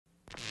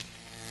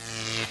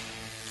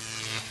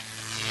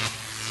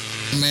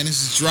man.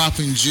 This is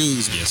Dropping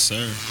Jews. Yes,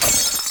 sir.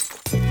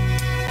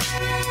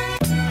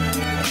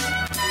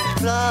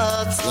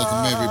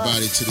 Welcome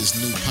everybody to this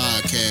new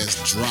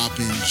podcast,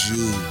 Dropping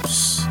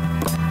Jews.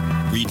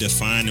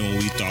 Redefining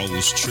what we thought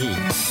was true.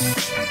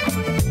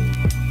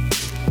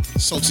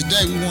 So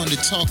today we wanted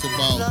to talk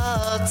about...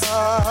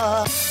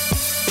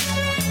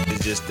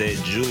 It's just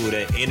that Jew,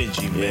 that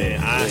energy,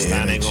 man.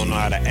 Einstein ain't gonna know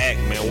how to act,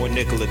 man. What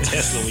Nikola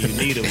Tesla when you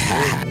need him,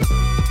 man.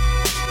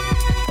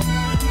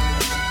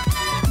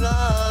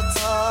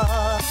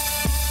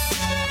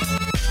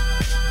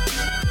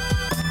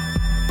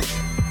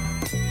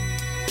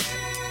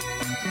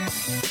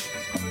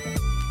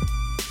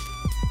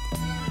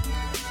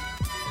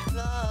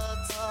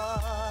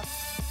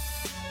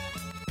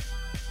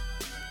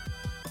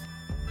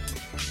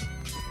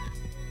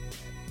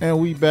 And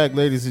we back,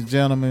 ladies and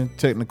gentlemen.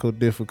 Technical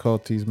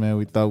difficulties, man.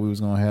 We thought we was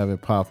gonna have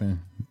it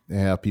popping and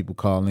have people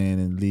call in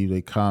and leave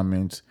their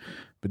comments.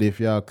 But if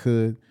y'all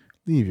could,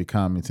 leave your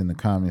comments in the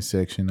comment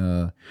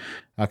section.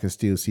 I can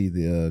still see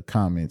the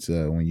comments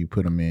when you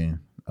put them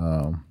in.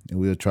 And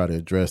we'll try to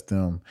address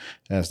them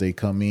as they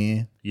come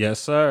in.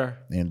 Yes, sir.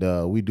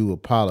 And we do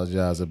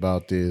apologize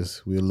about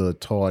this. We're a little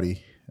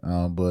tardy,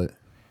 but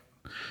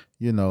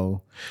you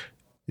know,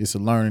 it's a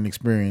learning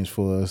experience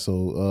for us,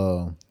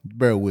 so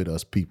bear with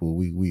us, people.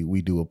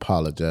 We do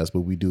apologize,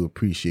 but we do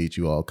appreciate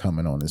you all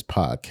coming on this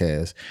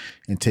podcast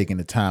and taking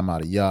the time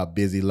out of y'all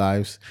busy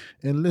lives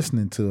and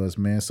listening to us,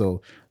 man.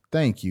 So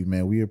thank you,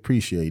 man. We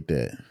appreciate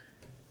that.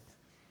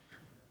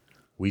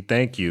 We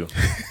thank you.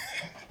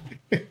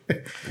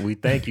 We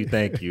thank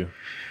you.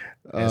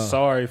 And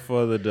sorry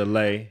for the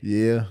delay.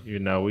 Yeah. You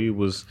know,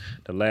 the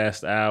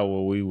last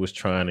hour we was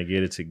trying to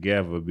get it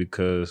together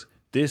because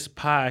this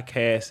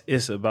podcast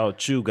is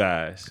about you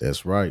guys.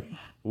 That's right.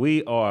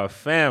 We are a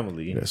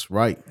family. That's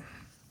right.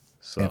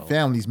 So. And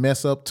families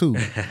mess up too.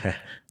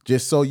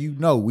 Just so you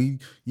know, we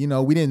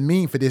didn't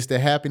mean for this to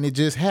happen. It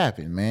just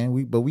happened,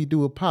 man. But we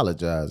do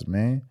apologize,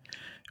 man.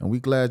 And we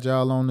glad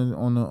y'all on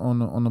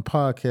the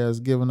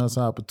podcast giving us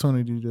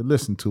opportunity to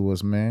listen to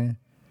us, man.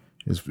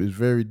 It's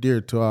very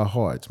dear to our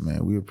hearts,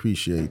 man. We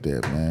appreciate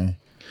that, man.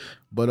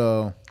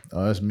 But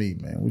that's me,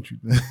 man. What you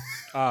think?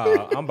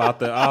 I'm about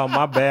to. Oh,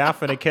 my bad. I'm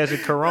finna catch a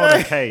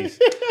corona case.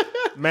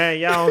 Man,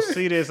 y'all don't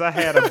see this. I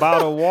had a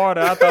bottle of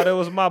water. I thought it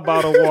was my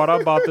bottle of water.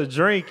 I'm about to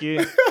drink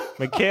it.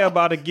 Mikhail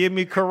about to give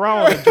me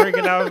corona.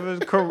 Drinking out of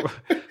his corona.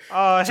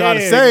 Trying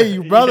to save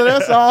you, brother.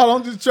 That's all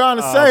I'm just trying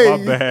to say.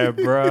 My bad,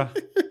 bro.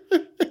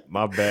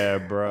 My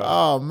bad, bro.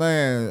 Oh,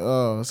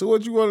 man. So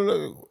what you want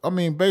to... I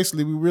mean,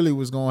 basically, we really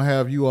was going to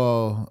have you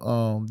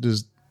all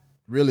just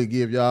really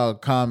give y'all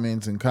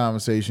comments and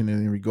conversation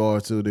in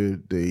regards to the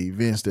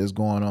events that's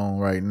going on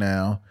right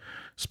now,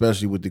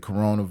 especially with the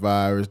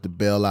coronavirus, the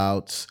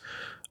bailouts,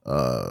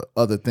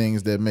 other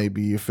things that may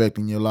be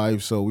affecting your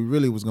life. So we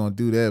really was going to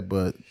do that,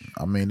 but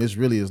I mean, this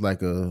really is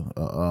like a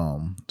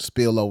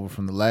spillover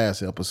from the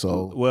last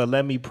episode. Well,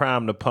 let me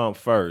prime the pump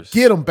first.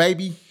 Get them,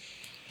 baby.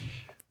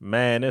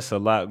 Man, it's a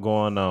lot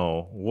going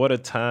on. What a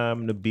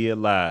time to be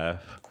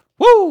alive.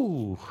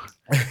 Woo!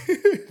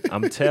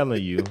 I'm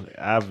telling you,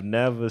 I've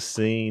never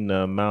seen the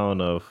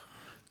amount of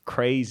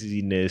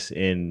craziness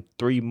in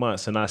 3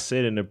 months. And I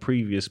said in the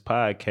previous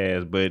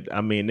podcast, but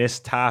I mean, it's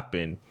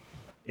topping.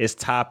 It's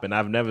topping.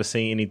 I've never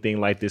seen anything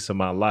like this in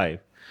my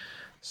life.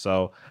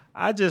 So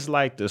I just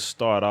like to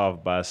start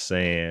off by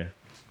saying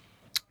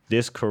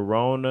this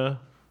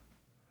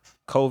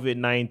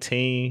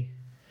COVID-19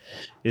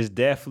 is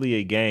definitely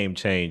a game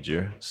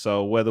changer.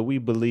 So whether we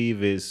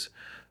believe it's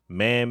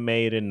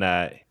man-made or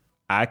not,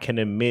 I can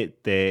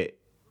admit that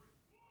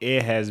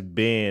it has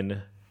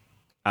been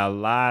a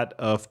lot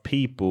of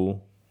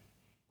people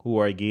who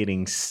are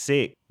getting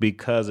sick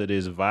because of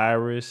this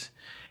virus.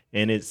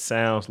 And it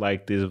sounds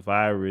like this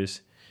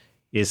virus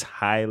is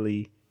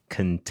highly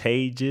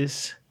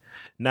contagious.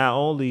 Not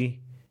only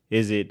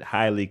is it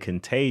highly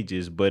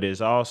contagious, but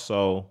it's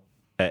also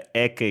an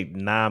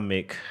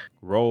economic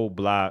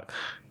roadblock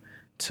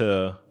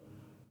to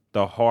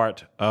the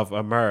heart of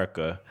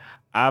America.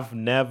 I've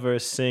never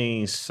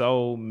seen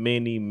so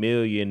many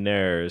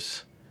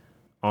millionaires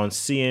on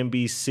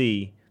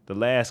CNBC the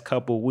last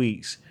couple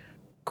weeks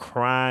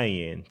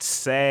crying,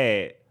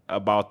 sad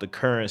about the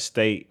current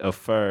state of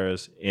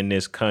affairs in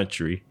this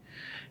country.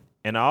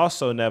 And I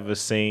also never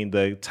seen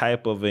the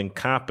type of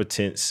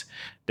incompetence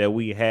that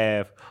we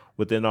have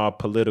within our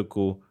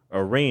political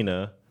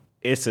arena.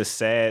 It's a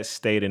sad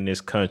state in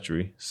this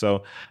country.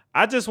 So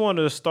I just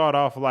wanted to start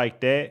off like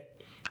that.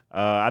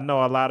 I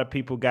know a lot of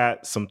people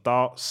got some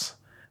thoughts.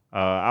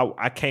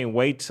 I can't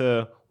wait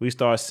till we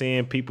start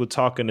seeing people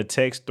talking the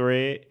text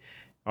thread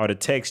or the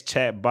text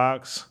chat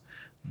box.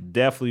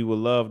 Definitely would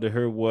love to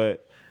hear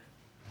what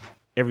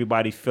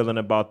everybody feeling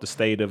about the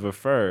state of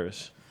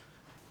affairs.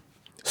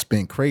 It's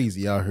been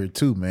crazy out here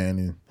too, man.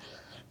 And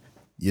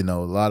you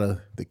know, a lot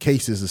of the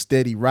cases are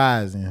steady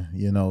rising.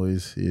 You know,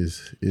 it's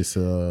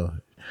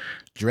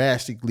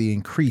drastically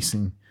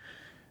increasing.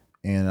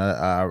 And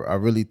I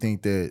really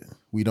think that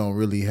we don't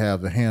really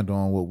have a handle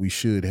on what we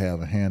should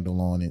have a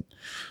handle on it.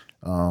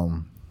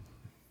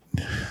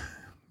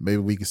 Maybe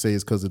we could say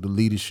it's because of the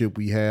leadership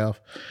we have.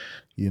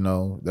 You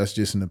know, that's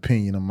just an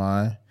opinion of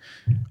mine.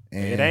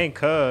 And It ain't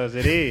cuz,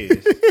 it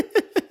is.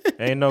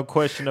 Ain't no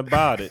question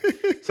about it.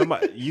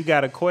 Somebody, you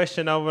got a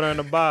question over there in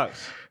the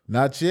box?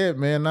 Not yet,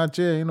 man. Not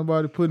yet. Ain't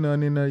nobody putting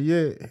nothing in there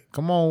yet.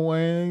 Come on,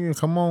 Wayne.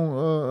 Come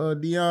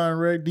on, Dion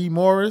Ray, D.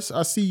 Morris.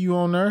 I see you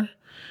on there.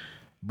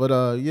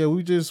 But yeah,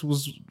 we just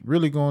was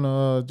really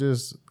gonna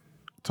just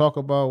talk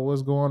about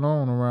what's going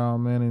on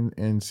around, man,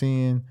 and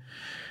seeing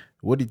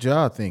what did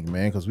y'all think,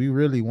 man? Because we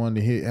really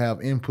wanted to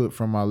have input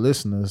from our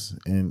listeners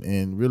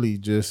and really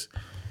just,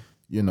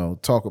 you know,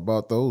 talk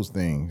about those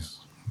things.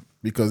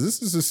 Because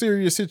this is a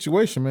serious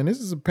situation, man. This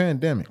is a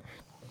pandemic.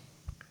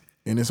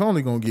 And it's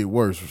only going to get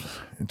worse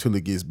until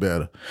it gets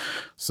better.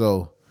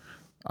 So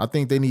I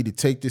think they need to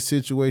take this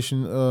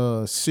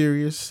situation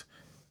serious.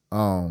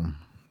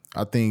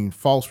 I think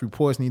false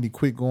reports need to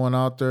quit going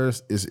out there,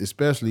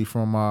 especially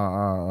from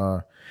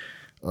our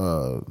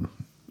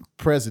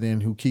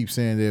president who keeps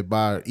saying that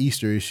by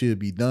Easter it should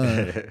be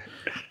done.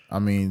 I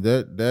mean,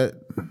 that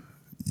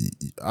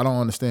I don't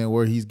understand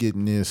where he's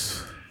getting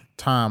this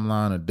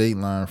timeline or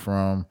dateline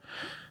from.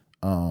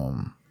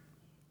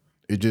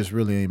 It just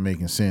really ain't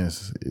making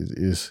sense.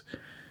 It's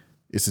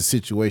a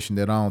situation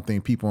that I don't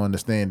think people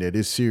understand that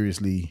it's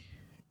seriously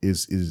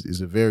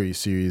is a very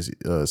serious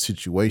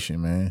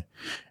situation, man.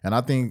 And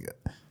I think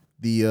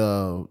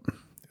the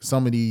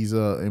some of these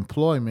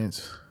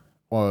employments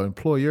or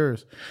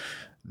employers,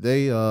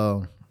 they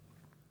are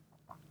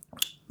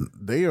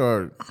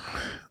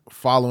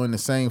following the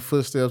same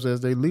footsteps as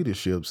their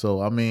leadership.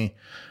 So I mean,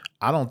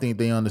 I don't think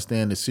they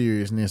understand the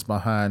seriousness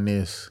behind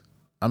this.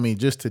 I mean,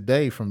 just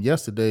today, from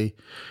yesterday,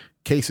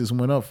 cases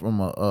went up from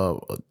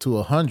to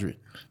 100.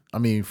 I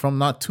mean, from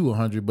not to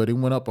 100, but it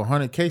went up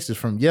 100 cases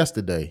from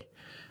yesterday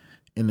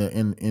in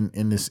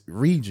this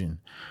region.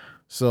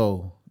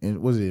 So,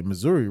 was it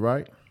Missouri,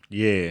 right?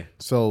 Yeah.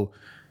 So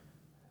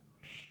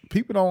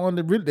people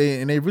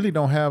they really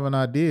don't have an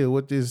idea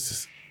what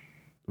this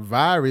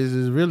virus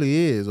really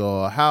is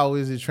or how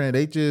is it trained.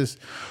 They just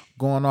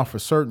going off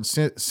of certain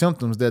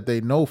symptoms that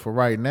they know for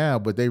right now,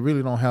 but they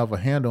really don't have a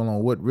handle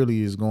on what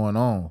really is going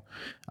on.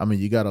 I mean,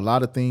 you got a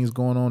lot of things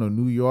going on in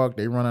New York.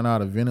 They running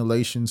out of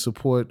ventilation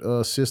support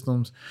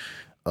systems.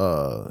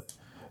 The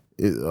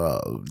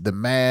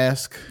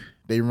mask,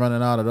 they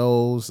running out of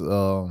those.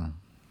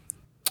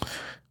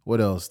 What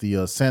else? The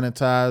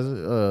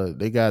sanitizer.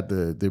 They got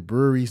the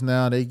breweries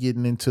now. They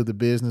getting into the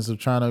business of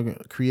trying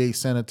to create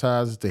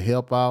sanitizers to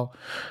help out.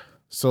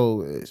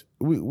 So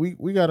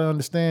we got to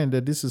understand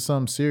that this is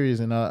something serious,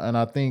 and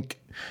I think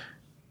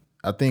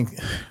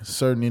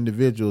certain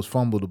individuals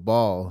fumble the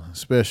ball,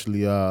 especially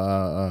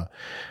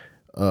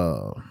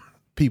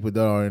people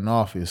that are in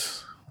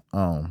office.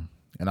 And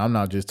I'm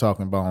not just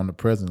talking about on the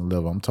president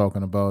level. I'm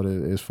talking about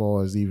it as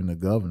far as even the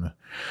governor.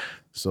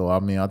 So I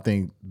mean, I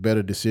think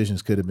better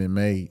decisions could have been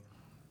made,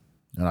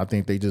 and I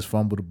think they just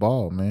fumbled the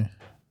ball, man.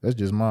 That's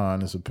just my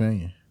honest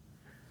opinion.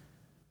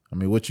 I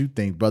mean, what you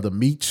think, Brother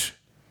Meach?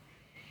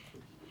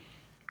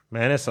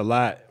 Man, it's a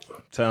lot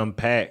to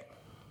unpack,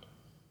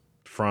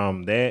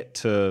 from that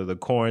to the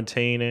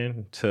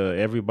quarantining to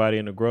everybody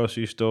in the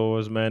grocery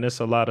stores. Man, it's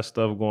a lot of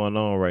stuff going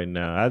on right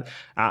now.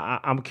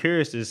 I'm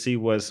curious to see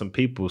what some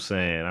people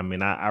saying. I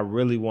mean, I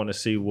really want to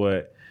see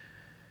what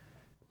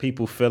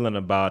people feeling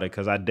about it,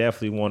 because I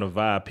definitely want to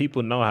vibe.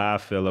 People know how I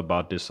feel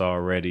about this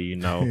already. You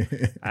know,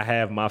 I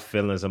have my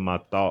feelings and my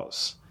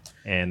thoughts,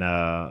 and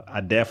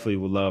I definitely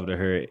would love to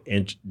hear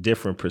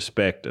different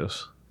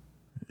perspectives.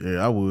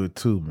 Yeah, I would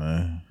too,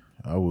 man.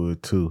 I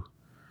would too.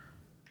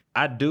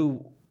 I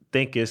do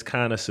think it's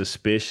kind of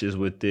suspicious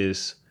with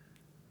this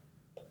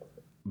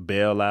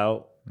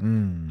bailout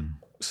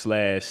 /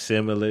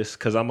 stimulus,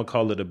 because I'm gonna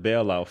call it a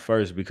bailout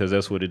first, because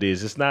that's what it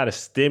is. It's not a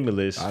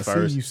stimulus I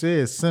first. see you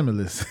said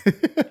stimulus.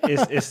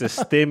 It's a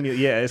stimulus.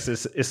 Yeah,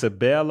 it's a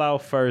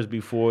bailout first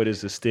before it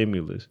is a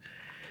stimulus.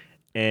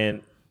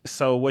 And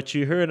so what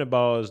you're hearing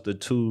about is the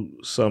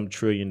 $2-some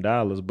trillion,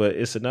 but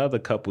it's another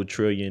couple $1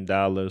 trillion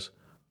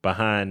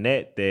behind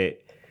that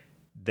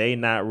they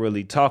not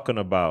really talking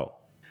about.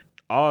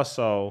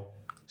 Also,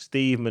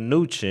 Steve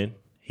Mnuchin,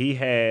 he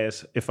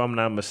has, if I'm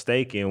not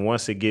mistaken,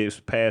 once it gets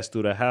passed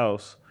through the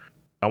House,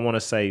 I want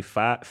to say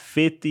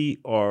 $50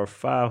 or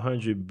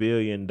 $500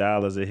 billion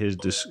at his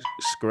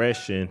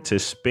discretion to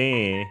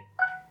spend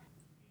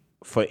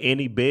for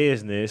any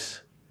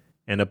business,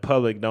 and the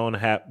public don't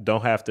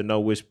have to know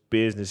which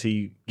business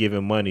he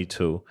giving money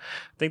to.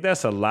 I think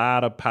that's a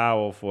lot of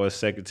power for a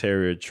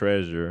Secretary of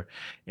Treasury,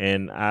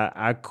 and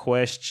I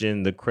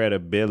question the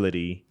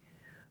credibility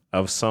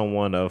of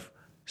someone of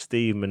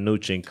Steve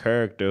Mnuchin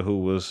character who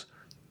was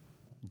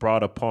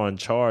brought upon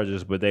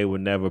charges, but they were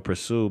never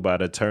pursued by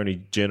the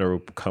Attorney General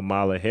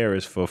Kamala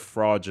Harris for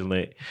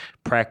fraudulent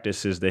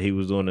practices that he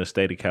was doing in the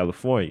state of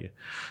California.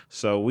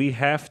 So we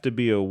have to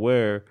be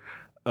aware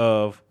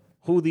of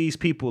who these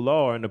people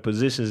are and the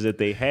positions that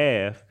they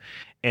have,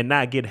 and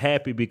not get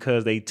happy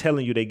because they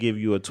telling you they give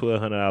you a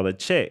 $1,200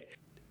 check.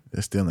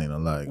 It still ain't a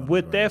lot.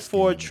 With that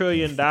 $4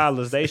 trillion,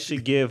 they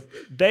should give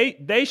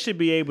they should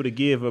be able to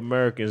give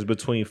Americans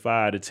between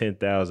 $5,000 to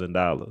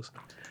 $10,000.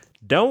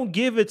 Don't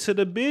give it to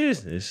the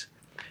business.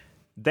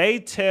 They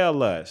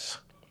tell us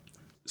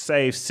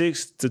save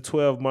 6 to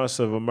 12 months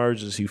of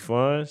emergency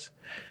funds,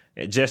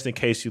 just in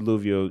case you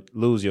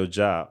lose your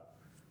job.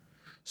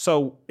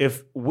 So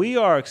if we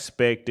are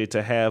expected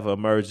to have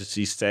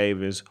emergency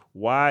savings,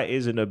 why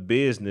isn't a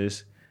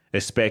business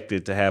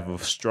expected to have a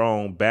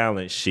strong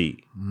balance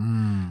sheet?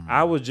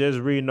 I was just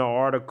reading an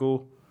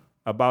article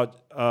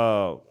about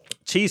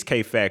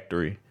Cheesecake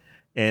Factory,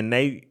 and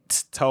they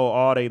told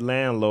all their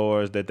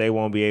landlords that they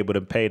won't be able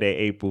to pay their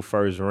April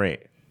 1st rent.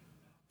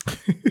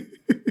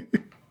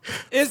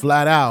 It's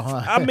flat out,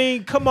 huh? I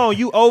mean, come on,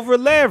 you over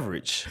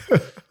leverage.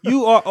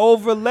 You are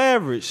over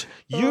leveraged.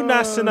 You're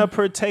not sitting up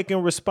here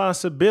taking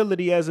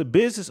responsibility as a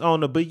business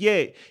owner, but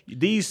yet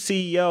these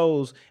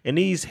CEOs and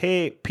these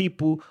head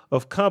people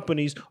of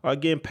companies are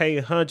getting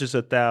paid hundreds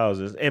of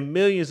thousands and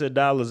millions of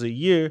dollars a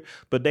year,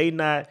 but they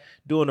not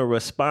doing a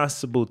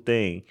responsible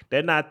thing.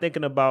 They're not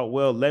thinking about,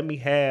 well, let me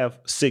have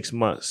 6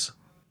 months.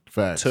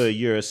 Facts. To a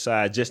year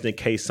aside, just in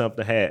case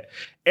something had.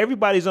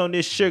 Everybody's on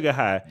this sugar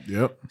high.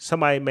 Yep.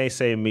 Somebody may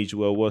say, Meech,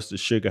 well, what's the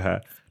sugar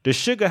high? The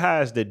sugar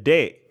high is the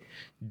debt.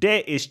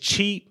 Debt is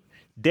cheap.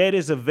 Debt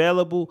is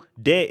available.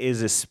 Debt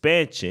is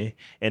expansion.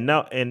 And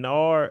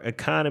our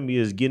economy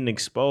is getting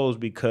exposed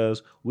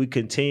because we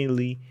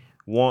continually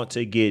want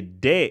to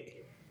get debt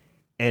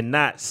and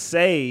not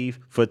save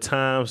for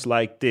times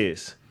like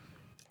this.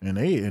 And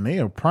they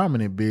a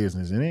prominent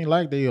business. It ain't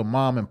like they a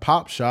mom and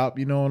pop shop,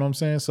 you know what I'm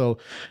saying? So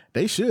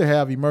they should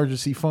have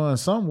emergency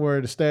funds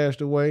somewhere to stash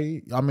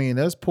away. I mean,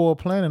 that's poor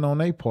planning on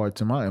their part,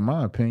 in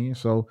my opinion.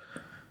 So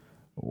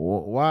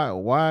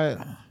why?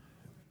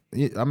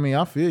 I mean,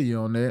 I feel you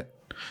on that.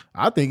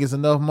 I think it's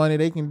enough money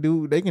they can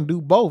do. They can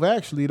do both,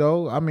 actually,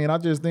 though. I mean, I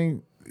just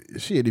think,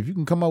 shit, if you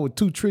can come up with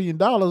 $2 trillion,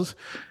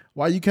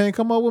 why you can't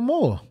come up with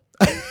more?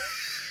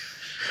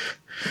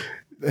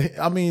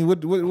 I mean,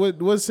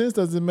 what sense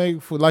does it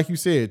make for, like you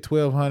said,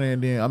 1,200,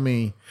 and then, I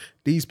mean,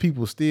 these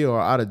people still are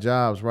out of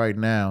jobs right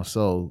now,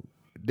 so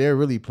they're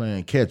really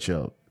playing catch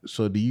up.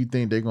 So do you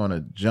think they're going to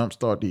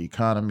jumpstart the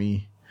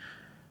economy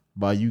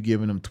by you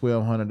giving them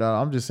 $1,200?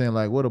 I'm just saying,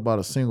 like, what about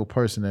a single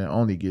person that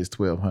only gets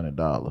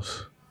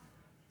 $1,200?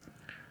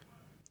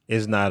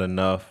 It's not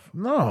enough.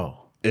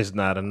 No. It's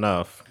not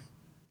enough.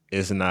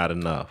 It's not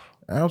enough.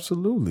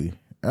 Absolutely,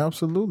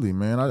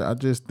 man. I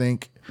just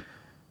think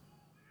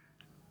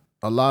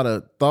a lot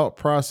of thought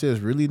process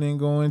really didn't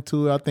go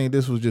into it. I think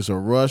this was just a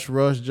rush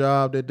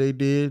job that they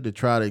did to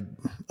try to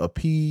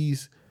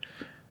appease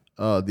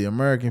the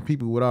American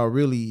people without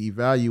really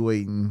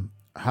evaluating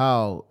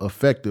how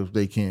effective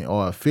they can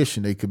or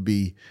efficient they could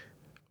be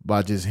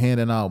by just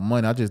handing out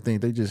money. I just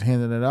think they just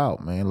handing it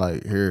out, man.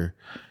 Like, here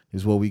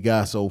is what we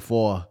got so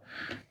far.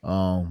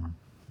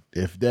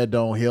 If that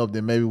don't help,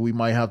 then maybe we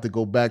might have to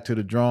go back to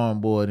the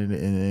drawing board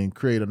and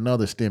create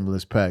another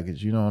stimulus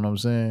package. You know what I'm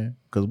saying?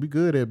 Because we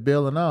good at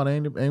bailing out,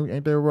 ain't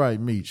that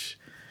right, Meech?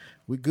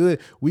 We good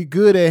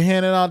at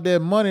handing out that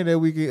money that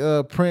we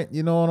can print.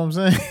 You know what I'm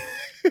saying?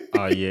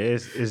 Oh yeah,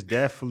 it's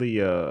definitely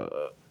a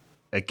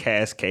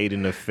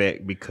cascading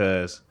effect,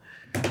 because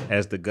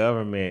as the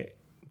government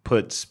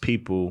puts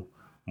people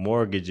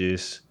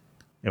mortgages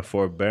in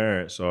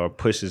forbearance or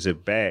pushes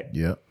it back,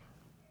 yep,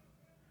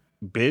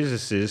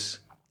 businesses,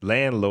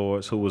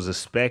 landlords who was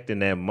expecting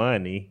that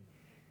money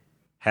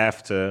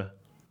have to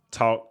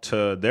talk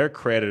to their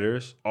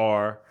creditors,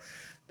 or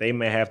they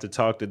may have to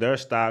talk to their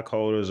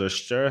stockholders or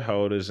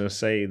shareholders and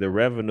say the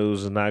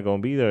revenues is not going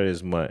to be there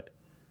this month.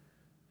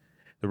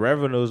 The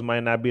revenues might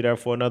not be there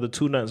for another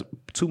 2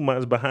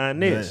 months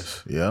behind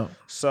this. Yes. Yeah.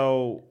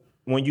 So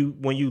when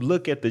you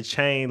look at the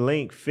chain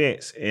link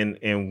fence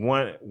and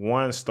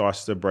one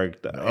starts to break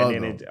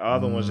and then the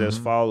other ones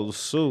just follow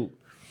suit,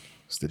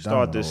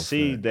 start to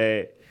see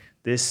that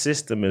this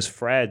system is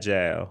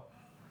fragile.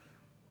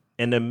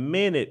 And the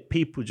minute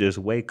people just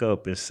wake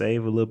up and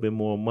save a little bit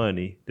more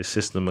money, the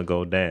system will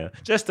go down.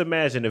 Just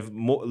imagine if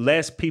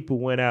less people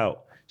went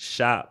out,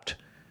 shopped,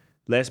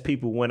 less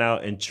people went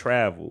out and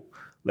traveled,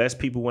 less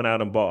people went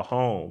out and bought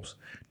homes.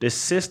 The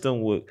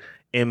system would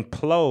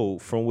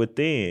implode from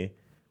within,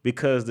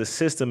 because the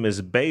system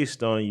is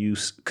based on you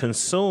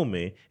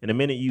consuming. And the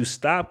minute you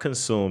stop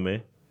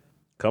consuming,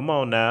 come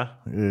on now.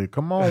 Yeah,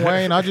 come on,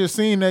 Wayne. I just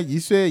seen that.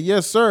 You said,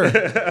 yes,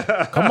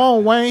 sir. Come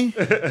on, Wayne.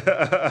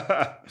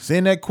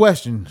 Send that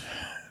question.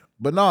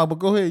 But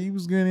go ahead. You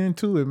was getting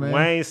into it, man.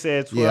 Wayne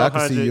said 1,200. Yeah, I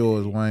can see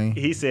yours, Wayne.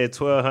 He said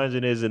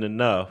 1,200 isn't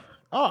enough.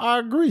 Oh, I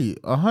agree.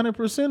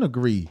 100%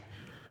 agree.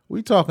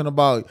 We talking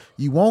about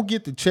you won't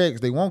get the checks.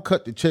 They won't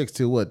cut the checks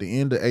till what? The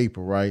end of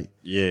April, right?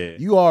 Yeah.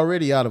 You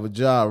already out of a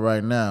job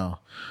right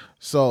now.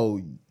 So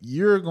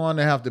you're going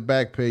to have to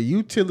back pay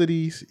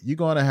utilities. You're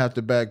going to have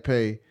to back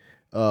pay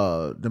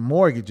the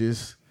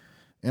mortgages.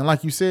 And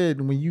like you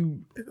said,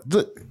 when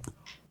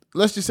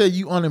let's just say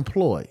you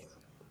unemployed.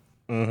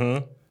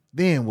 Mm-hmm.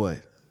 Then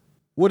what?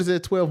 What is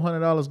that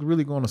 $1,200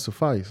 really going to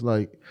suffice?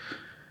 Like,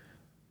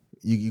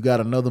 you got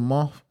another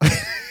month?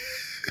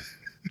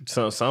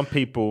 So some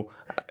people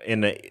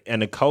in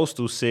the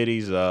coastal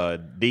cities,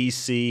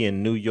 DC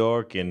and New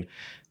York and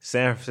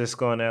San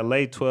Francisco and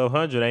LA,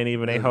 $1,200 ain't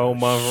even a whole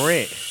month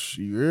rent.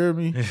 You hear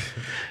me?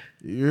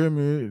 You hear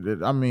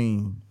me? I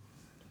mean,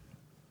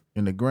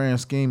 in the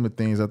grand scheme of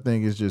things, I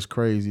think it's just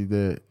crazy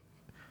that.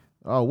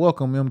 Oh,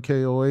 welcome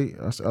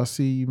MKO8. I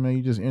see you, man.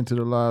 You just entered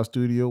the live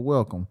studio.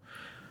 Welcome.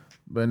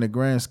 But in the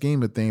grand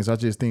scheme of things, I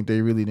just think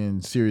they really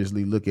didn't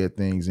seriously look at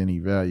things and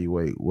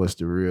evaluate what's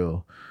the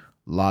real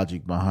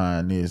logic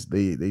behind this.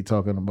 They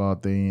talking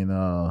about bailing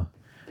out,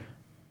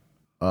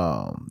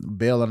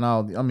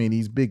 I mean,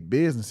 these big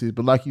businesses.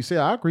 But like you said,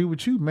 I agree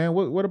with you, man.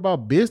 What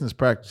about business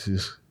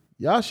practices?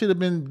 Y'all should have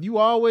been, you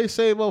always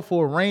save up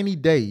for a rainy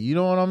day. You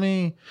know what I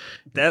mean?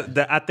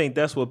 That I think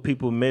that's what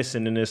people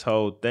missing in this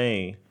whole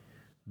thing.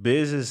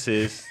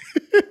 Businesses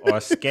are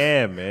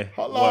scamming.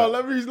 Hold on,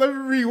 let me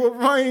read what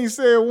Wayne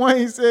said.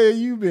 Wayne said,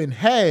 you've been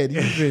had,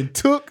 you've been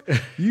took,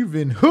 you've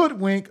been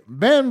hoodwinked,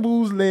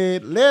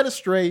 bamboozled, led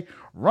astray,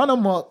 run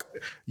amok.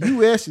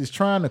 U.S. is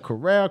trying to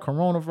corral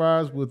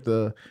coronavirus with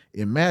the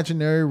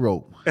imaginary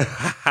rope.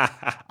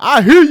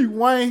 I hear you,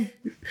 Wayne.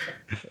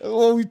 That's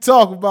what we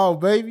talk about,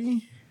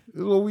 baby.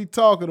 That's what we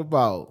talking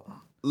about.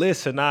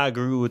 Listen, I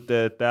agree with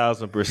that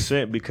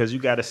 1,000% because you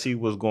got to see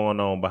what's going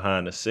on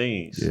behind the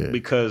scenes. Yeah.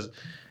 Because,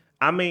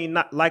 I mean,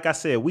 like I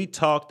said, we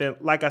talked, and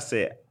like I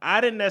said, I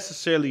didn't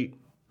necessarily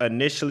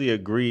initially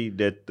agree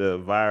that the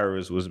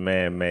virus was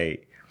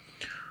man-made.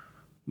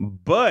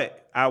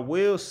 But I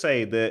will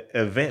say the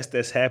events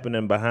that's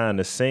happening behind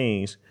the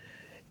scenes,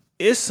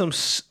 it's some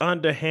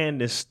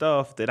underhanded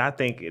stuff that I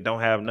think it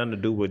don't have nothing to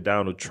do with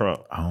Donald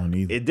Trump. I don't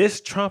either.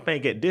 This Trump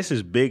ain't get. This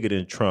is bigger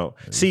than Trump.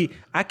 See,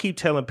 I keep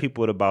telling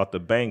people about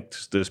the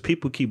banks.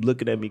 People keep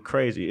looking at me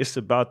crazy. It's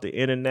about the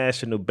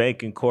international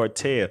banking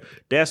cartel.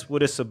 That's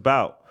what it's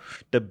about.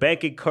 The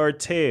banking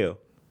cartel.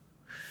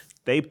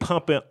 They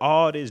pumping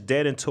all this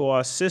debt into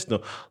our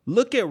system.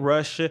 Look at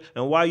Russia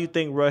and why you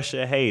think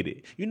Russia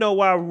hated. You know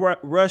why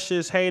Russia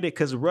is hated?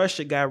 Because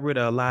Russia got rid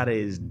of a lot of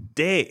his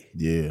debt.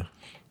 Yeah.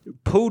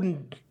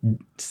 Putin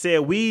said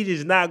we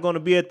is not going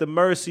to be at the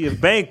mercy of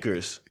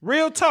bankers.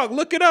 Real talk,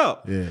 look it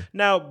up. Yeah.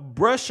 Now,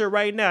 Russia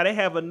right now, they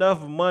have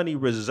enough money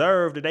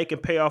reserved that they can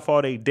pay off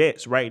all their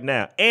debts right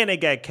now. And they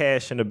got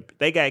cash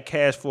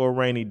for a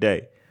rainy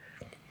day.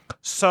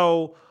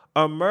 So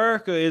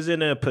America is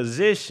in a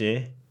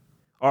position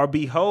or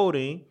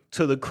beholding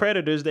to the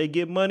creditors they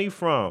get money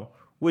from,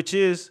 which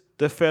is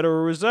the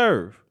Federal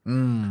Reserve.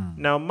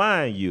 Now,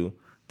 mind you,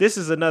 this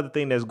is another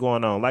thing that's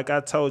going on. Like I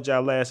told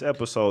y'all last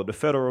episode, the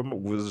Federal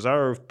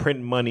Reserve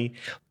print money.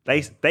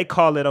 They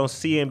call it on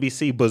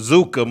CNBC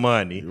bazooka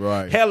money,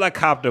 right?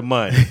 Helicopter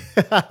money.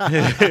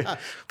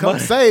 Come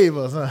save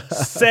us, huh?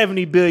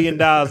 $70 billion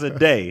a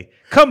day.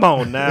 Come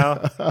on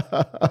now.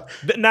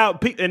 Now,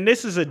 and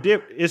this is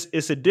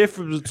it's a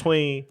difference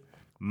between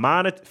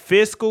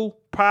fiscal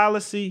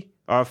policy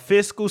or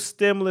fiscal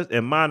stimulus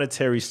and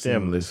monetary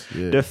stimulus.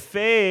 Yeah. The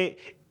Fed.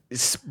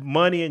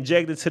 Money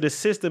injected to the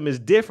system is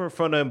different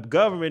from the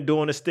government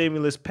doing a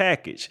stimulus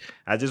package.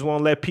 I just want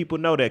to let people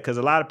know that because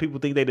a lot of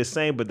people think they're the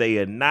same, but they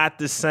are not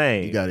the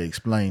same. You got to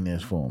explain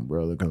this for them,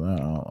 brother, because I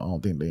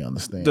don't think they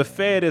understand. The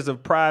Fed is a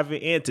private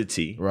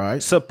entity.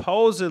 Right.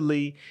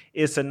 Supposedly,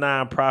 it's a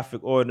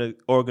nonprofit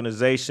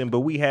organization,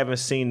 but we haven't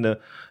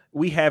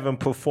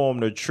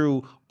performed a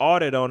true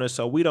audit on it,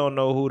 so we don't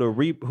know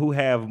who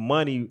have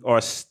money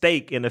or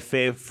stake in the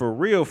Fed for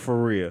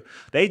real.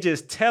 They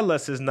just tell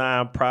us it's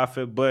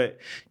nonprofit, but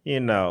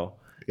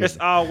there's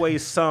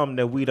always some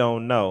that we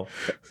don't know.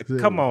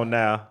 Come on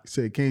now.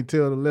 Say can't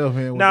tell the left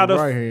hand with the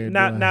right hand.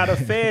 Now the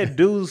Fed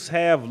does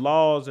have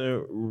laws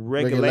and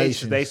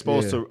regulations they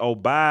supposed to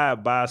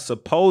abide by,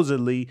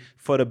 supposedly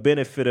for the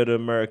benefit of the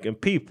American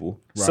people.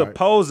 Right.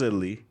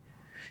 Supposedly.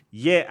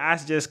 Yet I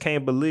just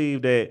can't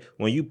believe that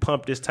when you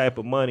pump this type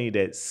of money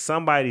that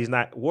somebody's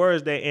not, where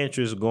is their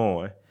interest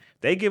going?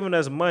 They giving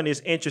us money, it's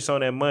interest on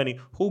that money.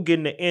 Who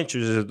getting the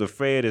interest if the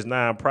Fed is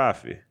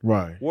nonprofit?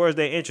 Right. Where is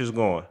their interest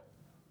going?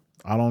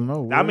 I don't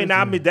know. I mean,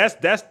 that's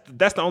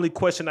the only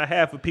question I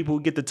have for people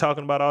who get to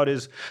talking about all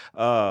this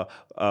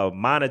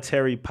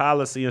monetary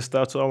policy and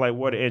stuff. So I'm like,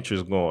 where the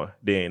interest going?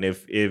 Then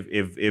if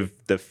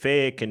the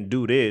Fed can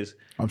do this,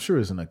 I'm sure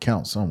it's an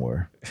account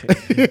somewhere.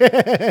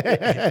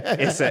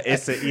 It's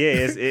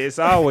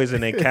always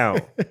an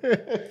account.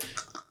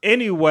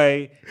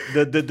 Anyway,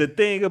 the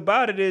thing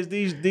about it is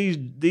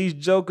these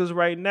jokers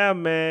right now,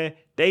 man,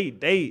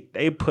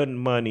 they putting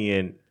money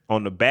in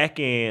on the back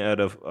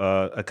end of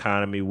the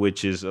economy,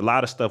 which is a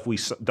lot of stuff we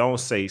don't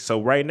say. So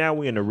right now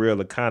we're in the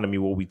real economy,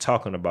 what we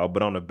talking about.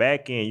 But on the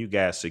back end, you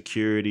got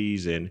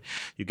securities and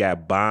you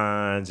got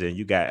bonds and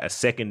you got a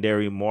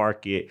secondary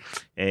market.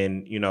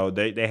 And,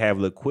 they have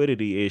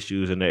liquidity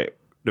issues. And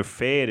the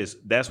Fed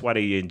that's why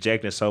they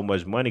injecting so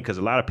much money, because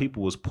a lot of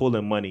people was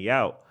pulling money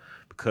out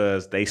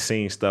because they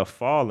seen stuff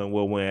falling.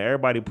 Well, when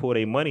everybody pull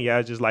their money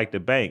out, just like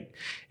the bank.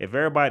 If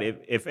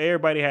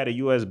everybody had a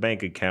U.S.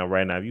 bank account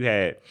right now, if you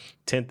had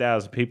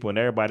 10,000 people and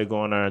everybody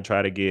going on and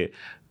try to get,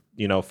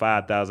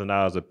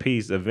 $5,000 a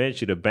piece,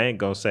 eventually the bank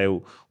gonna say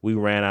we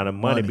ran out of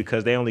money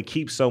because they only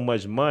keep so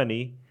much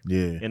money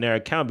in their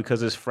account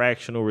because it's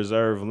fractional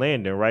reserve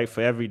lending, right?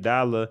 For every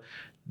dollar,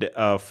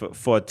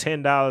 for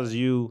 $10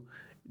 you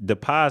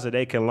deposit,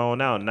 they can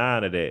loan out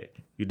 9 of that.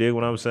 You dig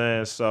what I'm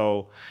saying?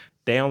 So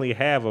they only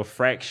have a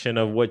fraction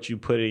of what you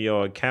put in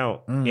your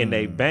account in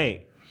their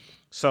bank.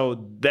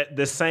 So that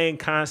the same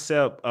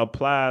concept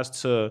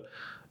applies to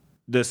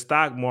the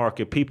stock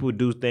market. People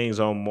do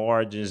things on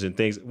margins and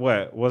things.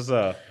 What's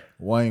up?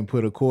 Wayne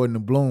put, according to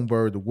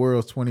Bloomberg, the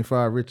world's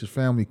 25 richest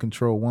family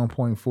control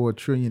 $1.4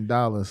 trillion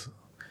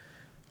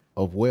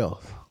of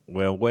wealth.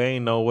 Well,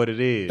 Wayne know what it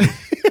is.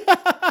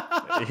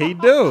 He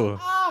do.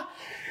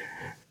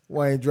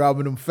 Wayne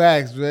dropping them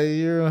facts,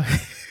 man.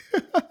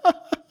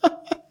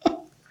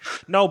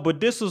 No, but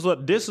this is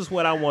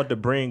what I want to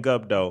bring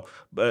up though,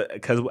 but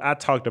because I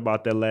talked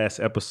about that last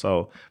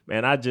episode,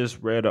 man. I just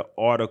read an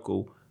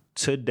article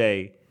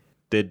today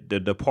that the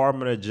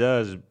Department of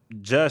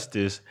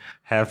Justice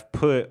have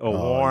put a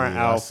warrant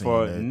out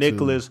for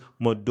Nicolas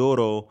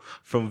Maduro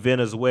from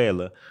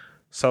Venezuela.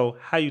 So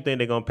how you think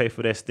they're gonna pay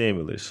for that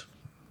stimulus?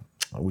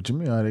 What you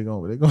mean? How they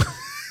gonna?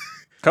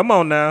 Come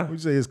on now. What you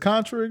say? His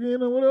Contra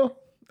again or what else?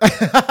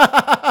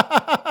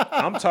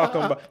 I'm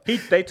talking about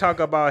they talk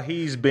about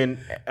he's been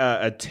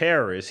a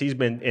terrorist. He's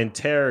been in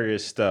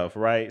terrorist stuff,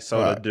 right?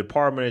 So the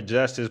Department of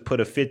Justice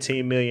put a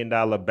 $15 million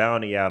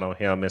bounty out on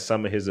him and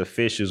some of his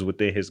officials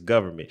within his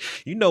government.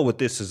 You know what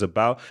this is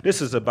about?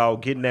 This is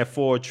about getting that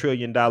 $4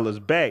 trillion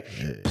back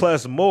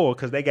plus more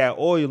because they got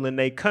oil in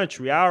their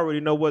country. I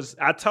already know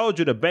I told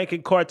you the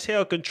banking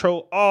cartel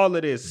control all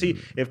of this. See,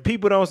 if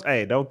people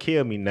don't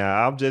kill me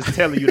now. I'm just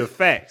telling you the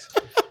facts.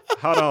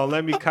 Hold on,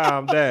 let me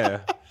calm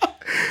down.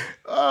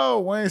 Oh,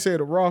 Wayne said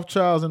the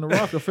Rothschilds and the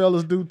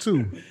Rockefellers do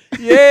too.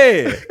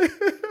 Yeah.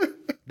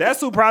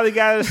 That's who probably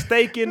got a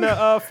stake in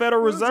the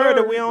Federal Reserve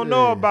that we don't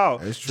know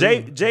about.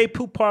 J.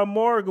 Poupart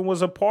Morgan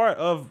was a part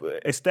of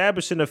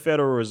establishing the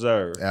Federal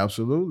Reserve.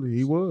 Absolutely,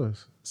 he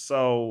was.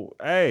 So,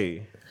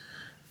 hey.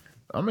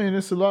 I mean,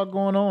 there's a lot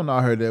going on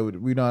out here that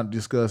we're not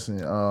discussing.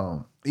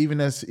 Even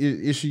that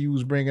issue you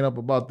was bringing up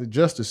about the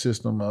justice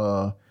system,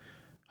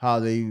 how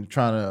they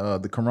trying to,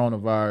 the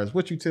coronavirus.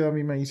 What you tell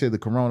me, man? You said the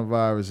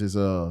coronavirus is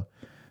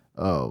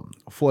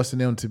forcing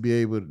them to be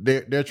able.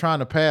 They're trying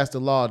to pass the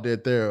law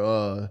that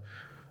they're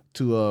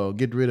to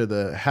get rid of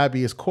the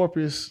habeas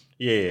corpus.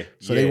 Yeah.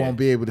 So they won't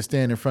be able to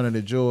stand in front of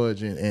the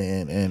judge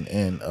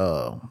and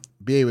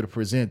be able to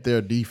present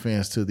their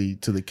defense to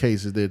the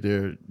cases that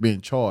they're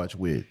being charged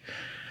with.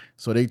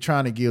 So they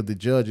trying to give the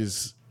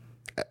judges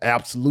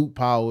absolute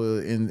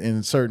power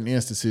in certain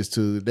instances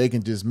they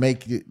can just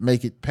make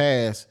it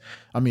pass.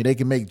 I mean, they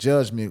can make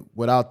judgment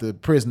without the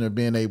prisoner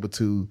being able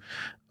to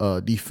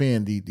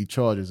defend the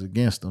charges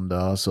against them,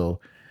 dog.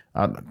 So,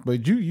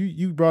 but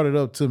you brought it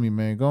up to me,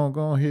 man. Go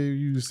on here.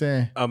 You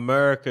saying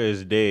America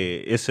is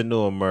dead. It's a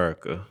new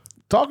America.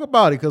 Talk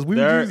about it, because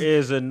there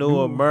is a new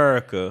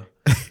America.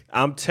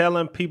 I'm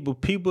telling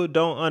people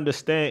don't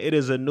understand. It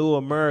is a new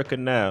America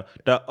now.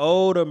 The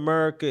old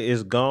America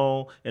is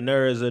gone, and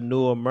there is a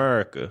new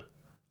America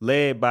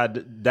led by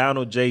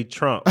Donald J.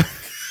 Trump.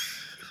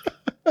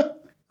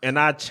 And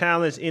I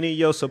challenge any of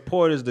your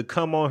supporters to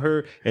come on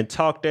here and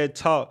talk that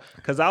talk.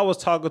 Because I was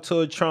talking to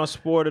a Trump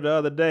supporter the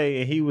other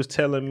day, and he was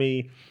telling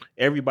me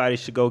everybody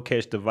should go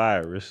catch the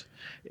virus.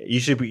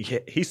 He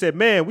said,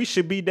 man, we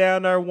should be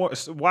down there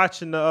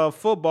watching the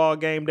football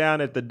game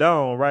down at the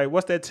Dome, right?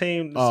 What's that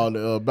team? Oh,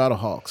 the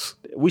Battlehawks.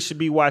 We should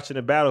be watching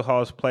the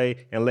Battlehawks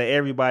play and let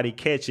everybody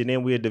catch it, and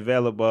then we'll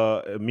develop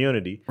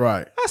immunity.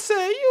 Right. I said,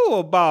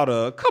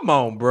 come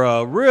on,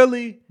 bro,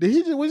 really? What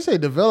did you say,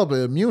 develop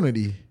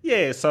immunity?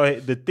 Yeah, so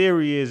the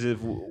theory is if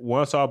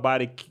once our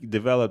body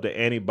develop the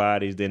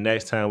antibodies, then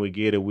next time we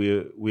get it,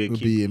 we'll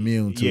be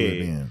immune to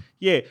it then.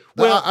 Yeah.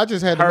 Well, I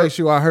just had to make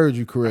sure I heard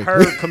you correctly.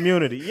 Herd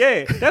community.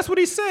 Yeah, that's what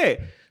he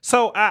said.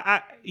 So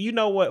I you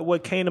know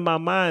what came to my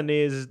mind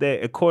is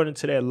that according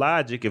to that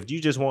logic, if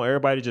you just want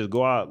everybody to just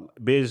go out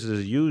business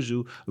as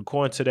usual,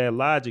 according to that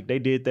logic, they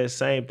did that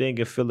same thing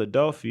in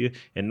Philadelphia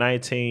in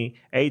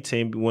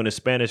 1918 when the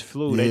Spanish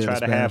flu. They tried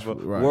to have a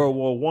World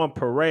War I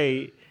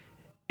parade.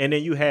 And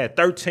then you had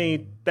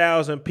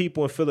 13,000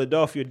 people in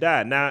Philadelphia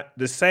die. Now,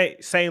 the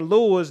St.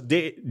 Louis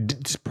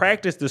did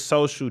practice the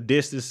social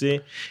distancing,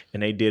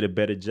 and they did a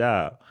better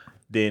job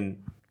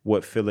than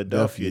what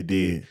Philadelphia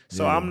did.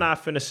 So I'm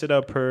not finna sit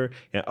up here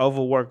and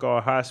overwork our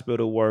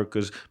hospital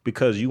workers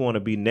because you want to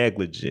be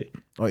negligent.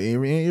 Or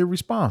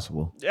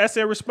irresponsible. That's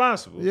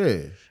irresponsible.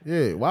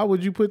 Yeah. Why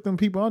would you put them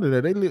people under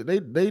that?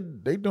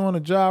 They doing a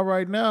job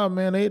right now,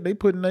 man. They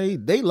putting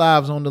they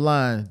lives on the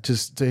line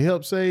to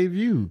help save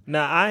you.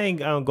 Now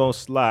I'm gonna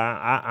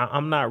slide.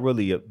 I'm not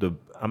really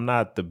I'm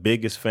not the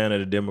biggest fan of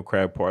the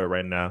Democratic Party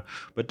right now,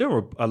 but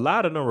a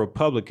lot of them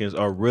Republicans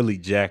are really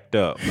jacked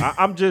up.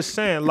 I'm just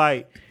saying,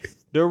 like,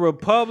 The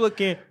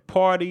Republican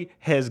Party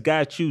has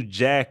got you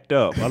jacked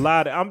up.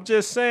 I'm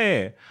just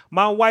saying,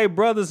 my white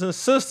brothers and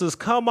sisters,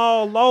 come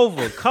all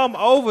over. Come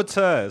over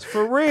to us,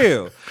 for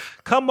real.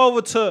 Come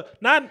over to,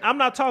 I'm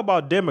not talking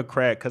about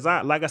Democrat, because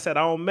like I said,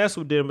 I don't mess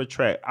with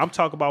Democrat. I'm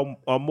talking about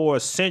a more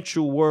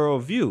central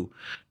world view.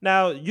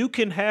 Now, you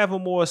can have a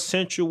more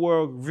central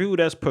world view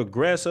that's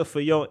progressive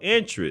for your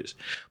interests,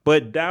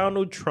 but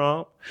Donald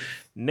Trump,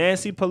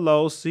 Nancy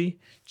Pelosi,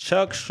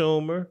 Chuck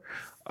Schumer,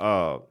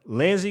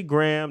 Lindsey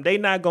Graham, they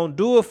not gonna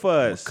do it for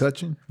us.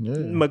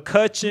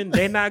 McCutcheon,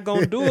 they not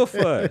gonna do it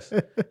for us.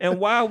 And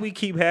why we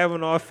keep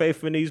having our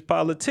faith in these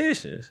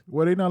politicians?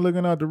 Well, they not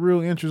looking out the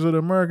real interests of the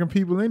American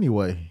people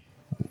anyway.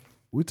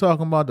 We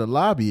talking about the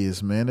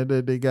lobbyists, man,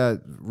 that they got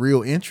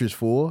real interest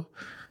for.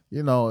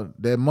 You know,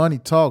 that money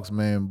talks,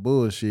 man.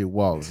 Bullshit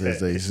walks,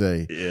 as they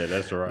say. Yeah,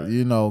 that's right.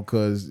 You know,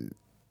 because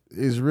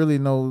it's really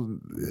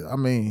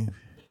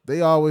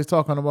they always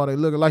talking about it.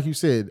 Look, like you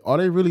said, are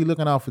they really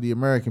looking out for the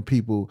American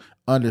people,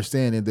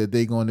 understanding that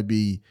they're going to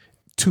be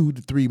 2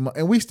 to 3 months?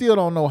 And we still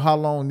don't know how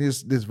long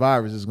this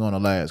virus is going to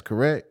last,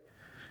 correct?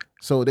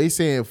 So they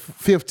saying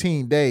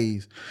 15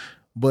 days,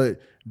 but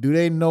do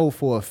they know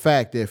for a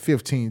fact that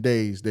 15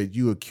 days that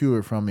you are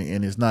cured from it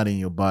and it's not in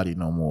your body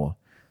no more?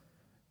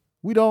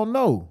 We don't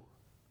know.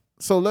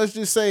 So let's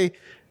just say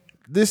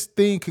this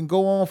thing can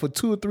go on for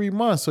 2 or 3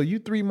 months. So you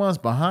 3 months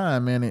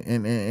behind, man,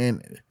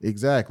 and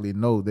exactly,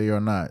 no, they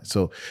are not.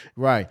 So,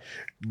 right.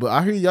 But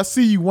I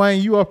see you,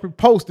 Wayne, you up here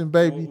posting,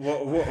 baby.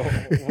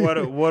 What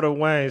did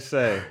Wayne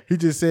say? He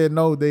just said,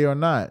 no, they are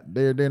not.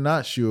 They're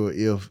not sure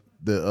if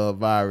the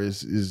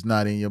virus is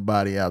not in your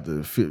body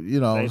after, They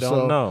don't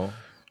know.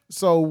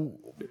 So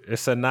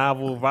it's a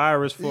novel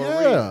virus for a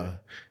reason.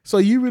 So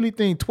you really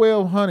think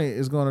 1,200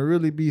 is going to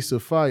really be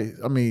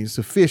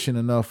sufficient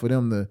enough for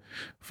them to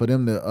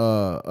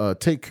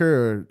take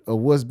care of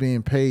what's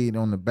being paid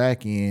on the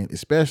back end,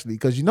 especially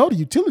because the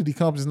utility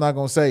company's not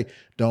going to say,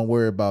 "Don't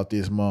worry about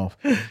this month,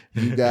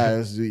 you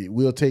guys,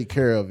 we'll take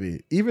care of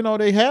it," even though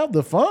they have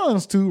the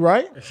funds to,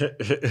 right?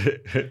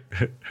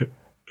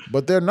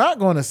 But they're not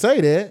going to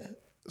say that.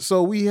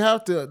 So we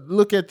have to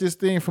look at this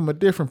thing from a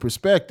different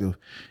perspective.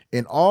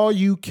 And all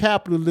you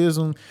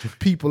capitalism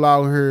people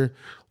out here,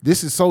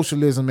 this is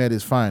socialism at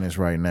its finest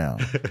right now.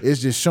 It's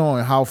just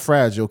showing how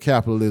fragile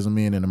capitalism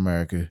is in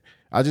America.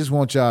 I just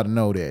want y'all to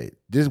know that.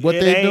 This what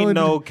it they ain't doing.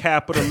 No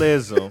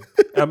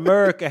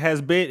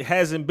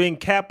hasn't been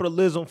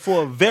capitalism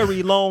for a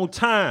very long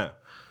time.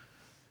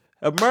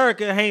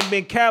 America ain't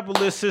been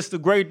capitalist since the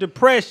Great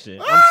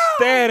Depression. I'm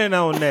standing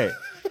on that.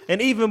 And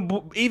even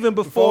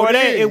before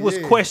that, it was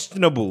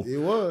questionable. It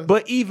was.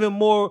 But even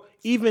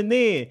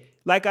then,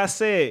 like I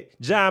said,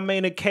 John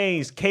Maynard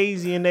Keynes,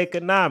 Keynesian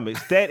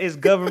economics, that is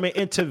government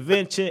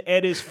intervention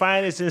at its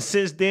finest. And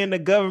since then, the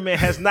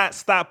government has not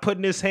stopped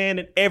putting its hand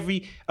in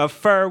every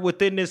affair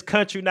within this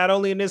country, not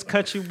only in this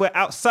country, but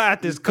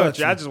outside this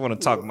country. I just want to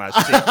talk my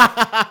shit.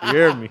 You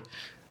hear me?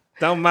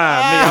 Don't mind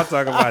me. I'm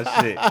talking my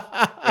shit.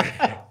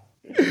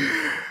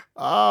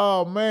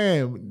 Oh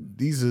man,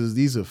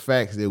 these are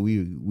facts that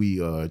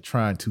we are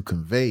trying to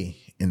convey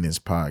in this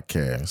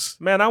podcast.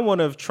 Man, I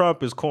wonder if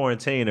Trump is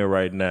quarantining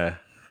right now.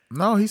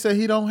 No, he said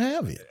he don't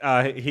have it.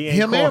 He ain't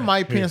Him and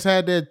Mike Pence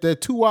had that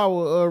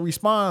 2-hour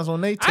response on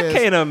their test. I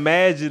can't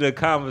imagine a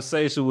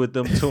conversation with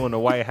them two in the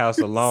White House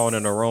alone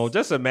in a room.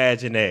 Just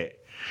imagine that.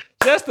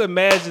 Just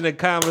imagine a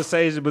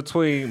conversation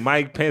between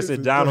Mike Pence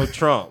and Donald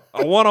Trump.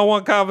 A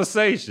one-on-one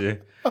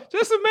conversation.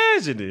 Just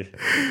imagine it.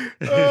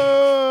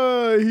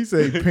 He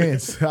said,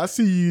 Pence, I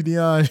see you,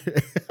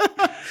 DeAndre.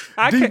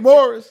 D.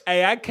 Morris.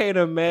 Hey, I can't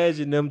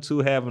imagine them two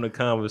having a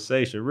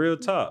conversation. Real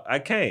talk. I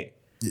can't.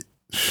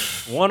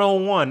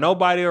 One-on-one,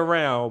 nobody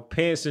around,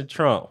 Pence and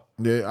Trump.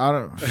 Yeah,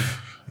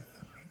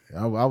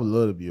 I would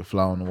love to be a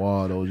fly on the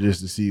wall, though,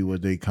 just to see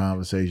what their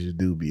conversations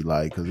do be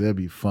like, because that'd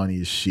be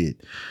funny as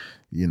shit.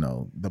 You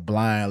know, the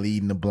blind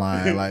leading the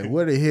blind. Like,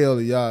 where the hell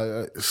are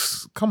y'all?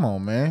 Come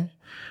on, man.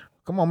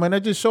 Come on, man.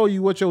 That just show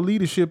you what your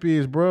leadership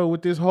is, bro,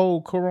 with this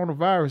whole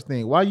coronavirus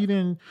thing. Why you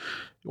didn't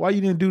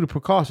do the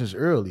precautions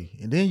early?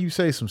 And then you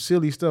say some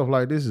silly stuff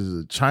like this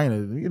is a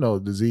China,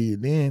 disease.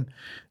 And then,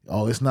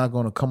 it's not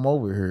going to come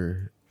over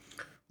here.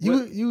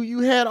 You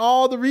had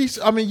all the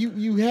research. I mean,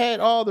 you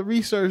had all the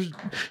research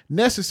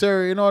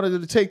necessary in order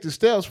to take the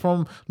steps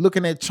from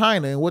looking at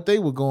China and what they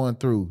were going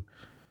through.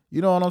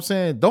 You know what I'm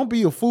saying? Don't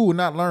be a fool and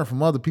not learn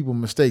from other people's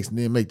mistakes and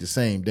then make the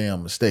same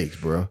damn mistakes,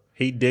 bro.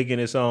 He digging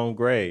his own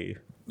grave.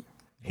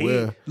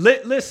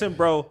 Listen,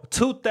 bro,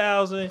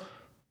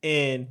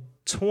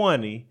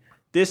 2020,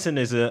 this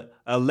is an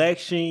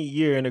election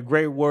year, in the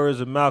great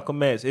words of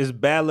Malcolm X, it's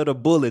ballot or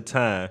bullet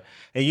time.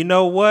 And you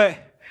know what?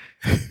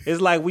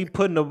 It's like we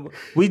putting a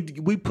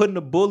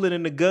bullet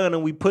in the gun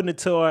and we putting it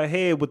to our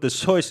head with the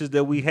choices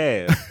that we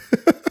have.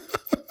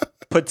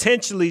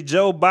 Potentially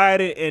Joe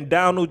Biden and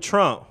Donald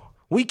Trump.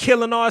 We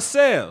killing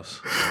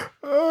ourselves.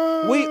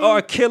 We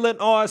are killing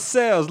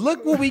ourselves.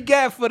 Look what we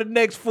got for the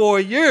next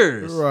 4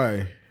 years.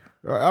 Right.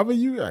 I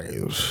mean,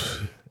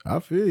 I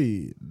feel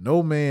you.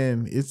 No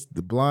man, it's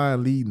the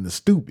blind leading the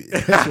stupid.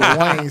 That's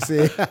what Wayne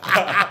said.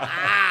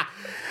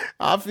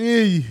 I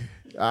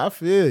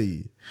feel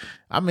you.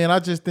 I mean, I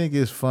just think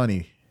it's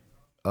funny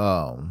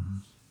how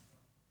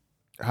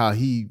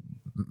he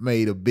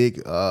made a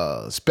big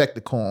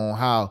spectacle on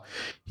how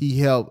he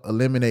helped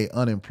eliminate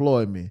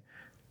unemployment.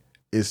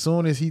 As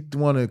soon as he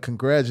want to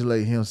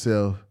congratulate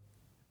himself,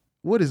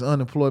 what is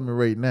unemployment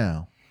rate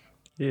now?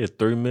 Yeah,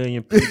 3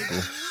 million people.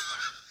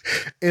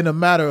 In a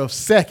matter of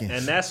seconds.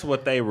 And that's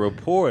what they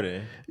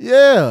reported.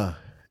 Yeah.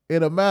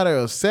 In a matter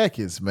of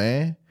seconds,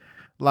 man.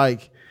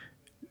 Like,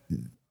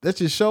 that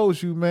just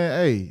shows you, man,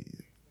 hey,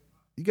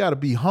 you got to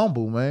be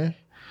humble, man.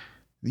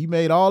 You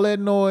made all that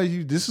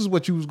noise. This is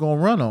what you was going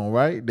to run on,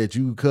 right? That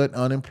you cut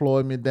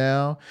unemployment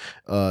down,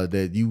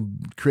 that you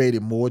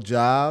created more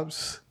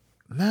jobs.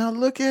 Now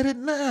look at it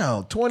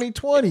now,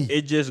 2020.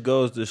 It just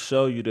goes to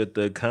show you that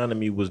the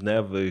economy was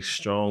never as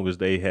strong as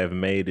they have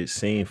made it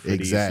seem for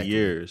these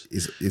years.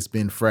 It's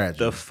been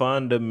fragile. The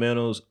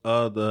fundamentals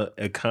of the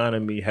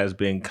economy has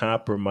been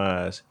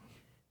compromised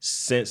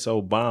since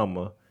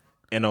Obama,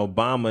 and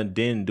Obama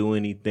didn't do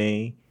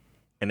anything,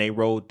 and they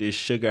rode this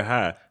sugar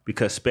high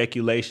because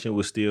speculation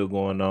was still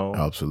going on.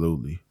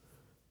 Absolutely.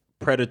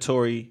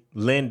 Predatory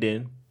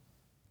lending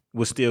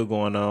was still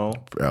going on.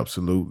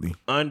 Absolutely.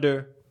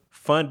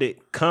 Underfunded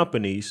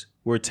companies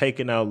were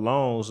taking out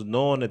loans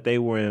knowing that they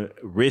were in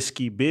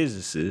risky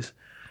businesses,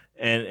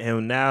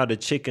 and now the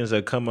chickens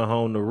are coming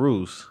home to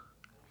roost.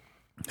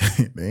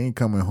 They ain't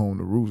coming home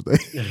to roost.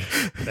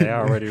 They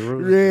already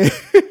roost.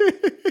 Yeah.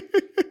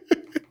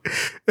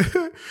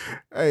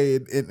 Hey,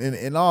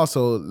 and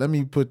also, let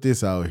me put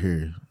this out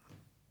here.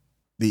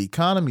 The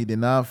economy did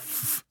not,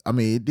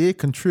 it did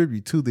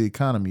contribute to the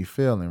economy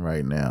failing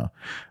right now,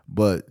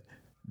 but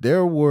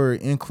there were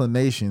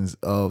inclinations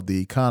of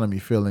the economy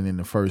failing in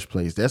the first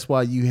place. That's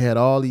why you had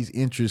all these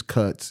interest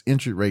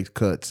rate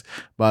cuts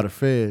by the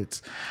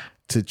feds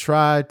to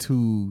try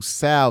to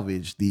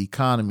salvage the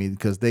economy,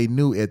 because they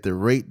knew at the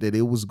rate that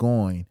it was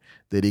going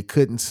that it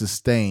couldn't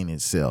sustain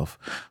itself.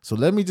 So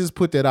let me just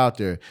put that out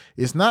there.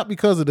 It's not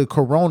because of the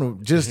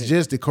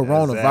just the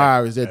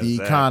coronavirus that the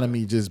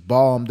economy just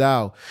bombed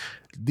out.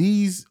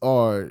 These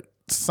are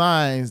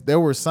signs.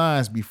 There were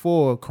signs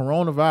before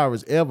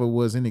coronavirus ever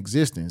was in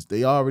existence.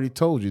 They already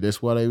told you.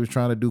 That's why they was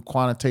trying to do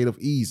quantitative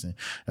easing.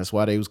 That's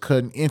why they was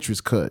cutting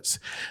interest cuts.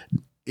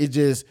 It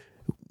just,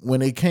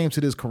 when it came to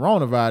this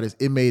coronavirus,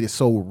 it made it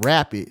so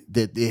rapid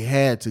that they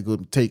had to go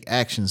take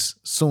actions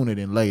sooner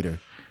than later.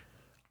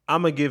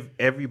 I'm going to give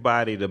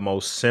everybody the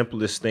most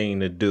simplest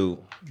thing to do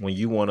when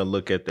you want to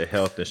look at the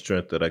health and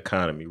strength of the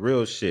economy.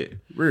 Real shit.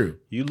 Real.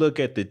 You look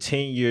at the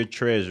 10-year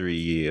treasury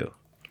yield.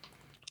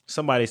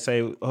 Somebody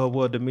say, oh,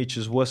 well,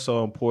 Demetrius, what's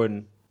so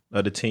important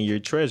of the 10-year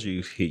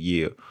treasury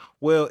yield?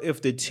 Well,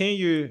 if the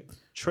 10-year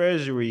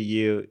treasury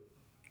yield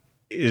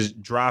is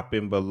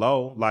dropping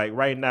below, like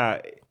right now,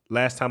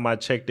 last time I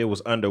checked, it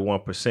was under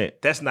 1%.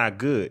 That's not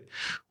good.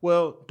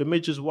 Well,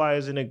 Demetrius, why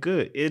isn't it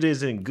good? It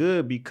isn't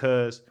good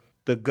because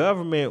the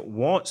government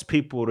wants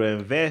people to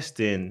invest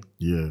in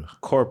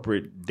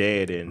corporate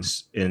debt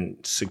and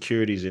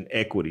securities and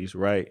equities,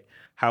 right?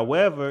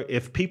 However,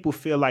 if people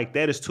feel like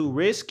that is too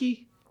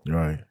risky,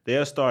 right,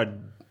 they'll start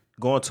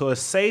going to a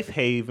safe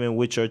haven,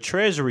 which are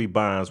treasury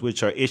bonds,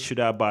 which are issued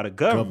out by the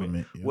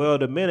government. Yeah. Well,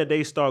 the minute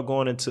they start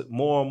going into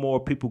more and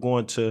more people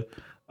going to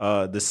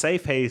the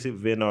safe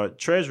haven or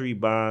treasury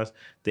bonds,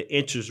 the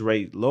interest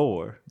rate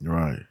lower.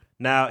 Right.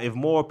 Now, if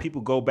more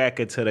people go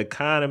back into the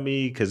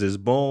economy because it's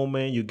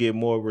booming, you get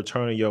more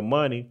return on your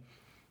money,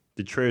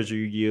 the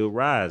treasury yield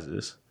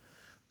rises.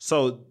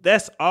 So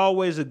that's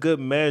always a good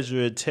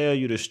measure to tell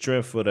you the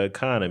strength of the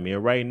economy.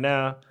 And right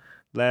now,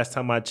 last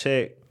time I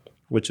checked,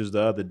 which was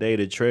the other day,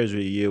 the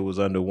treasury yield was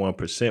under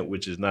 1%,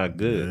 which is not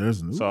good. Yeah,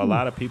 so a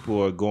lot of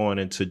people are going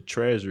into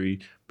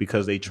treasury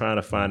because they're trying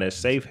to find that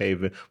safe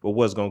haven. But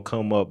what's going to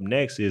come up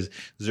next is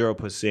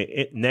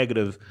 0%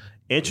 negative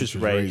interest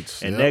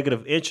rate. And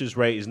negative interest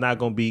rate is not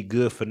going to be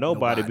good for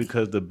nobody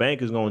because the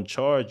bank is going to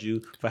charge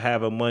you for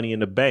having money in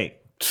the bank.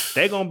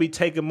 They're going to be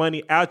taking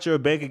money out your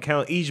bank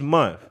account each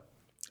month.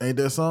 Ain't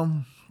that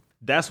something?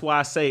 That's why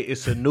I say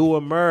it's a new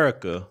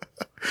America.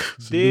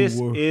 This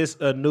is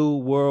a new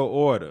world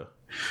order.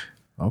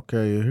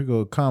 Okay, here go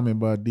a comment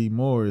by D.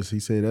 Morris. He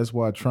said that's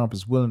why Trump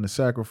is willing to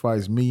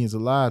sacrifice millions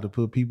of lives to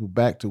put people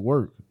back to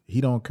work. He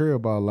don't care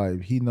about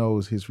life. He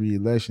knows his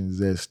re-election is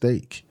at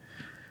stake.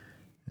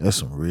 That's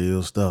some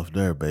real stuff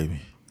there,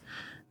 baby.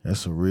 That's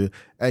some real.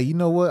 Hey, you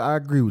know what? I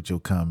agree with your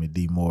comment,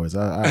 D. Morris.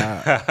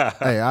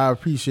 I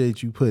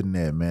appreciate you putting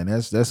that, man.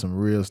 That's some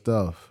real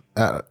stuff.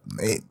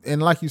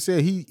 And like you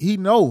said, he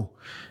know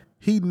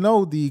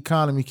the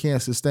economy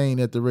can't sustain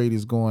at the rate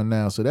it's going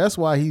now. So that's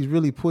why he's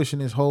really pushing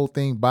this whole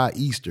thing by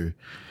Easter.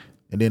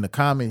 And then the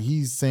comment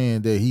he's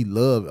saying that he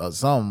loved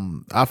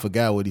something. I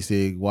forgot what he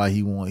said. Why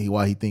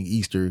he think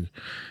Easter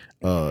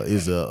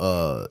is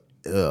a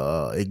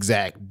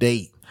exact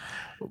date.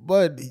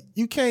 But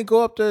you can't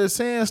go up there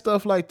saying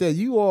stuff like that.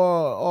 You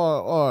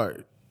are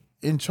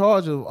in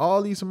charge of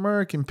all these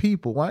American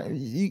people. Why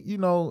you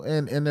know,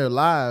 and their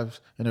lives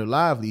and their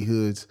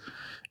livelihoods,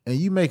 and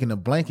you making a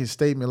blanket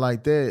statement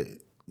like that.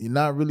 You're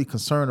not really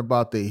concerned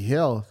about their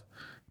health.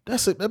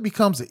 that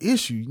becomes an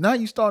issue. Now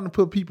you starting to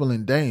put people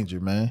in danger,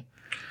 man.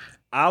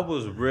 I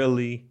was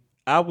really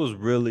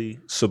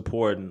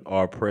supporting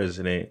our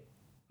president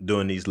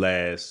during these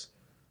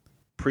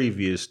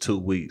previous 2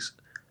 weeks.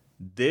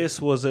 This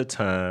was a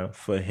time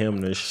for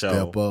him to show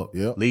Step up,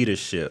 yep.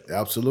 leadership.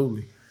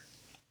 Absolutely.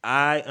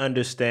 I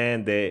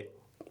understand that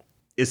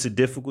it's a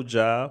difficult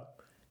job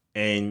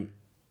and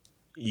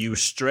you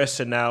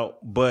stressing out,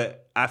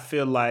 but I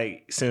feel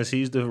like since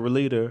he's the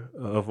leader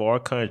of our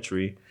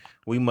country,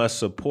 we must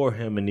support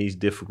him in these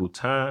difficult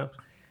times.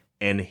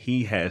 And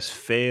he has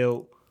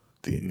failed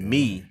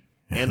me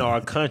and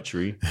our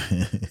country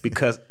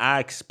because I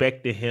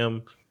expected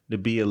him to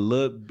be a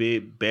little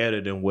bit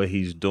better than what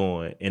he's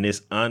doing. And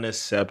it's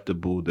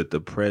unacceptable that the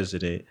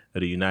president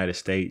of the United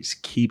States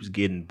keeps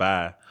getting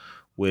by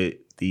with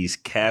these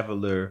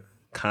cavalier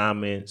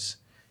comments,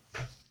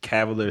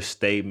 cavalier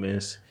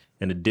statements,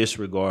 and a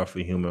disregard for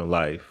human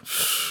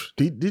life.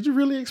 Did you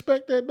really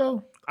expect that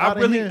though?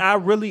 I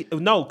really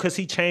no, because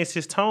he changed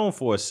his tone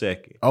for a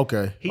second.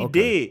 Okay. He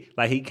did.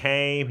 Like he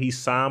came, he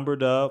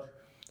sombered up,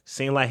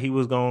 seemed like he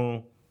was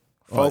gonna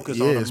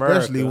focus on America.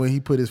 Especially when he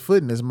put his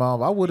foot in his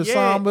mouth. I would have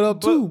sombered up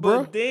too,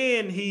 bro. But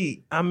then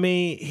he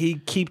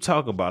keep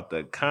talking about the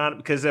economy.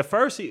 Because at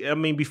first,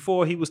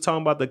 before he was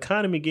talking about the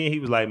economy again, he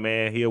was like,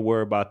 man, he'll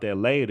worry about that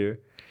later.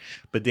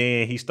 But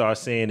then he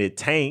starts saying it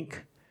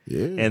tank.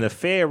 Yeah. And the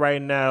Fed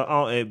right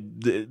now,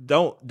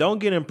 don't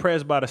get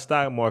impressed by the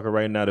stock market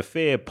right now. The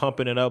Fed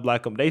pumping it up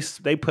like them. They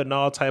putting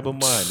all type of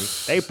money.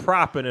 They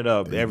propping it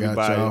up. Everybody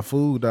got y'all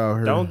food out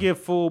here. Don't get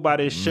fooled by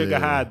this sugar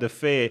high. The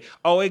Fed.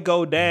 Oh, it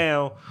go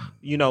down.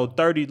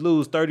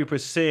 Lose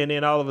 30%,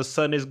 and all of a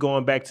sudden it's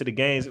going back to the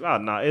gains. Oh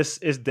no, it's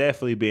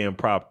definitely being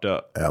propped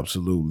up.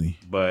 Absolutely.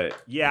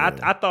 But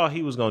I thought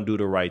he was gonna do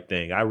the right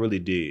thing. I really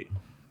did.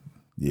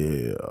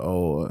 Yeah.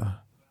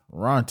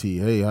 Ronti,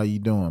 hey, how you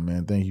doing,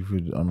 man? Thank you for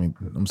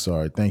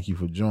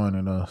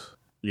joining us.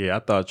 Yeah,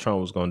 I thought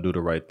Trump was gonna do the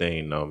right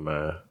thing, though,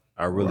 man.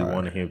 I really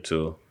wanted him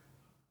to.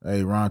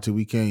 Hey, Ronti,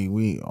 we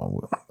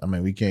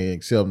can't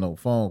accept no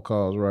phone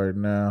calls right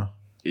now.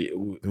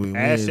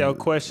 Ask your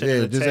question.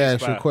 Yeah, just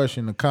ask your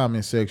question in the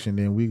comment section,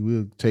 then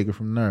we'll take it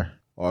from there.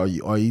 Or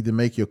either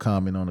make your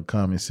comment on the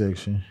comment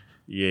section.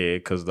 Yeah,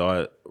 because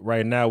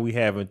right now we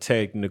having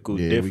technical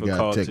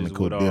difficulties.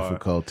 We got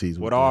difficulties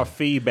with our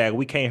feedback.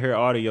 We can't hear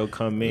audio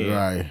come in.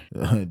 Right.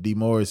 D.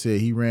 Morris said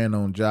he ran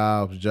on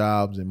jobs,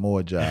 and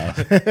more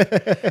jobs.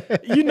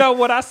 You know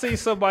what? I seen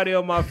somebody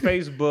on my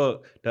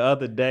Facebook the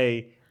other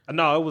day.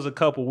 No, it was a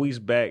couple weeks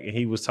back, and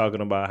he was talking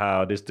about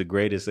how this the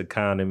greatest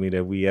economy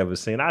that we ever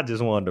seen. I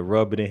just wanted to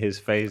rub it in his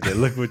face that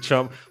look with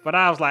Trump, but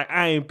I was like,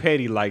 I ain't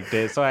petty like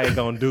that, so I ain't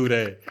gonna do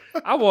that.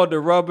 I wanted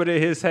to rub it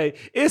in his face.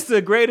 It's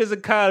the greatest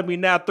economy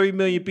now. 3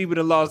 million people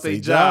that lost their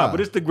job,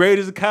 but it's the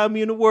greatest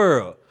economy in the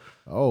world.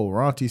 Oh,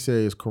 Ronti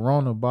says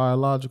Corona a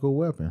biological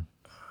weapon.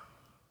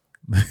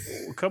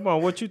 Come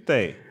on, what you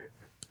think?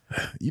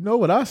 You know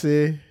what I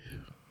said?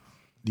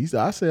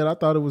 I said I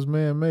thought it was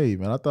man-made,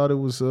 man. I thought it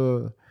was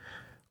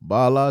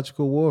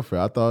biological warfare.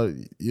 I thought,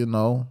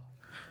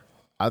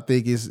 I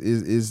think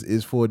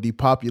it's for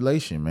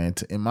depopulation, man.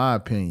 In my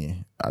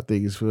opinion, I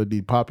think it's for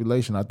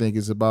depopulation. I think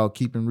it's about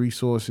keeping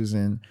resources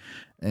and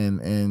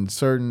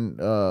certain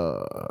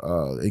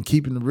and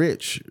keeping the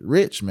rich,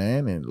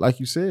 man. And like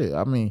you said,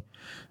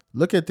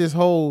 look at this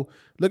whole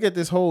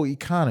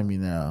economy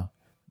now.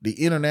 The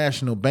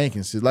international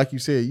banking system, like you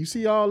said, you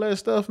see all that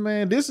stuff,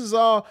 man. This is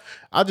all.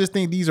 I just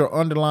think these are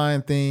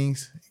underlying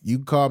things. You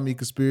can call me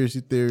conspiracy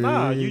theory.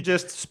 Nah, you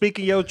just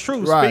speaking your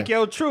truth. Right. Speak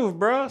your truth,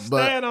 bro.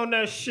 Stand on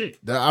that shit.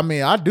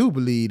 I do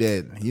believe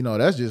that.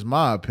 That's just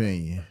my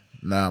opinion.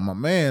 Now, my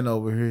man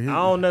over here. I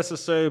don't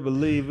necessarily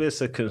believe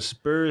it's a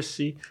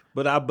conspiracy,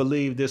 but I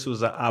believe this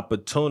was an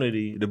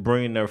opportunity to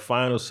bring their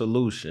final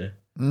solution.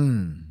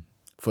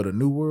 For the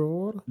New World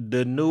Order?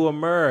 The New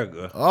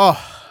America.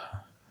 Oh.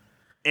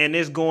 And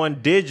it's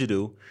going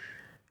digital.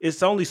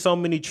 It's only so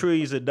many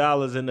trillions of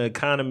dollars in the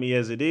economy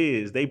as it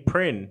is. They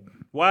printing.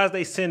 Why is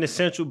they sending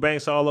central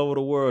banks all over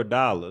the world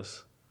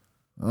dollars?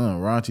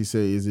 Ronti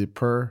said, is it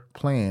per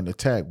planned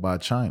attack by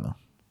China?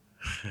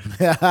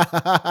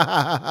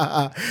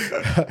 The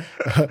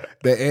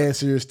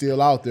answer is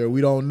still out there.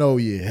 We don't know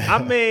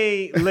yet.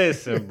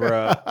 Listen,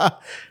 bro.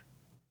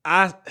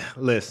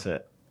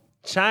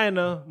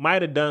 China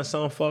might have done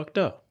something fucked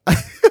up.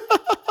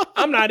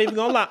 I'm not even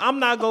gonna lie. I'm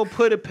not gonna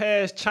put it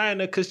past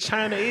China because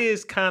China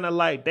is kind of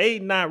like they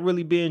not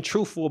really being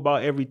truthful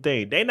about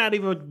everything. They not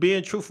even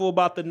being truthful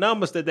about the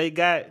numbers that they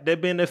got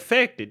that been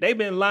affected. They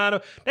been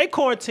lying. They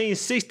quarantined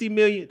 60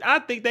 million. I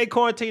think they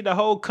quarantined the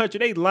whole country.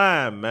 They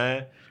lying,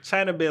 man.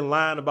 China been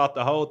lying about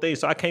the whole thing,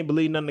 so I can't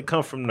believe nothing to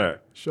come from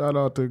there. Shout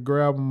out to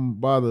grab them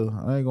by the.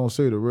 I ain't gonna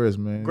say the rest,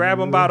 man. Grab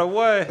them by the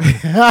what?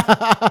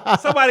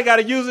 Somebody got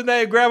a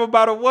username. Grab them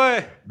by the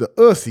what? The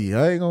Ussy.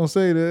 I ain't gonna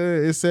say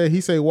the. It said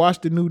he say watch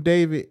the new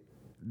David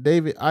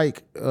Icke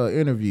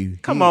interview.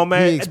 Come on,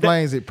 man. He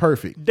explains it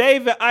perfect.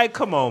 David Icke,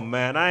 come on,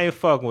 man. I ain't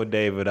fucking with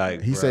David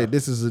Icke. He said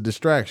this is a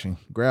distraction.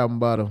 Grab him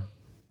by the.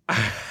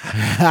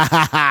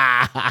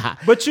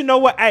 But you know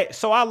what?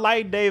 So I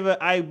like David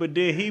Icke, but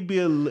then he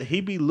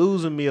be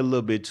losing me a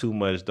little bit too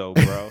much though,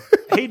 bro.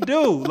 He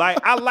do. Like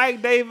I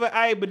like David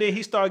Icke, but then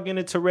he start getting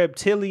into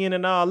reptilian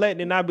and all that. And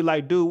then I be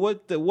like, dude,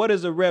 what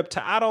is a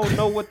reptile? I don't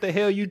know what the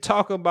hell you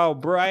talking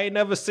about, bro. I ain't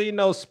never seen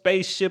no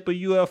spaceship or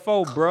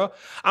UFO, bro.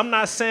 I'm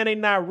not saying they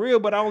not real,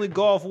 but I only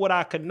go off what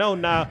I can know.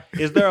 Now,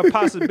 is there a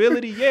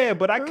possibility? Yeah,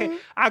 but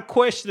I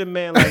question a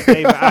man like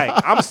David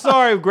Icke. I'm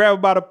sorry, grab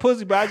about a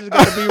pussy, but I just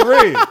gotta be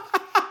real.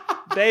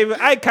 David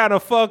Icke kind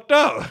of fucked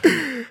up.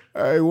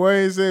 Hey,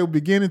 Wayne said,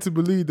 beginning to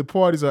believe the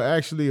parties are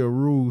actually a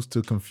ruse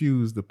to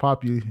confuse the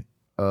populace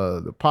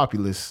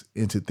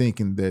into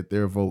thinking that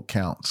their vote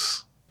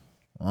counts.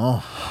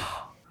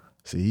 Oh,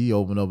 see, he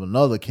opened up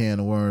another can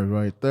of worms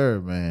right there,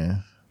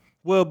 man.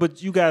 Well,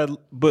 but you gotta,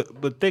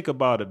 but think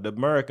about it. The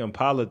American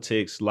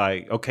politics,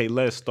 like, okay,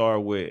 let's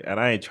start with, and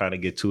I ain't trying to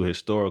get too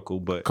historical,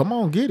 but come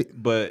on, get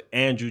it. But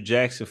Andrew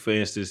Jackson, for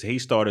instance, he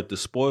started the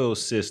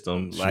spoils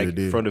system. Like,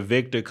 from the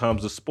victor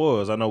comes the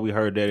spoils. I know we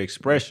heard that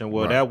expression.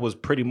 Well, that was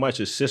pretty much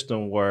a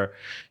system where,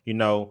 you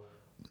know,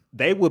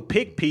 they would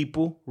pick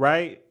people,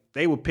 right?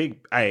 They would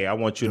pick, hey, I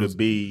want you to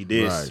be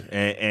this. Right.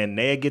 And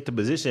they'd get the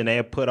position,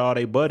 they'd put all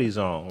their buddies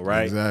on,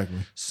 right? Exactly.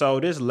 So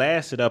this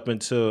lasted up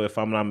until, if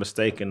I'm not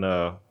mistaken,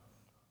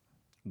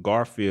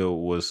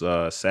 Garfield was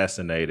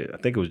assassinated. I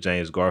think it was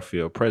James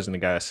Garfield.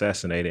 President got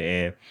assassinated,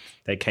 and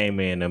they came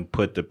in and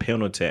put the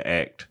Penalty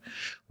Act,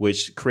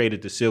 which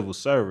created the civil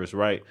service,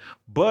 right?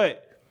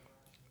 But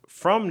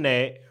from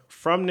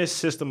this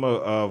system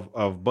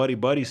of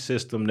buddy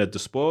system that the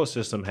spoil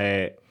system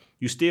had,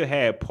 you still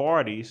had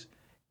parties,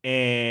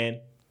 and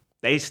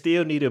they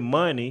still needed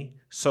money.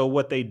 So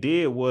what they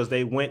did was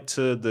they went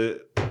to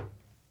the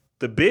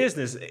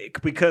business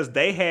because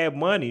they had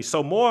money.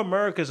 So more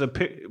Americans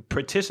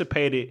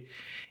participated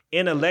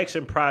in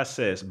election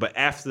process. But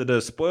after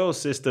the spoil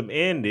system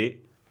ended,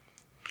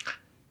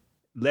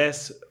 a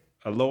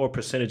lower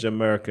percentage of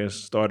Americans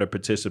started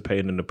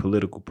participating in the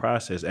political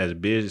process as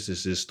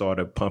businesses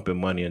started pumping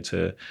money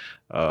into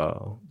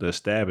the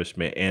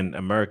establishment. And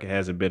America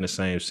hasn't been the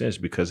same since,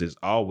 because it's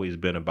always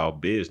been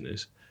about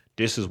business.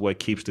 This is what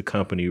keeps the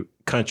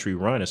country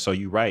running. So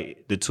you're right.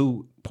 The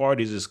two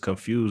parties is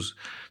confused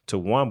to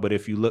one, but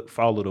if you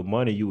follow the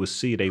money, you will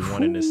see they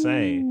one and the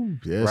same.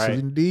 Yes, right?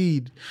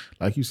 Indeed.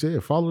 Like you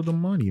said, follow the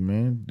money,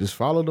 man. Just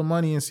follow the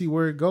money and see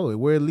where it goes,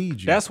 where it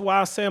leads you. That's why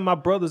I say my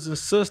brothers and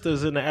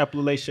sisters in the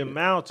Appalachian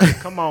Mountains,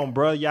 come on,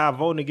 bro. Y'all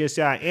voting against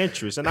y'all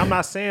interests. And I'm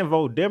not saying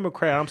vote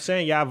Democrat. I'm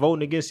saying y'all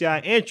voting against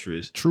y'all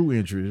interests. True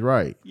interests,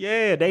 right.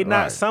 Yeah, they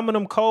not, some of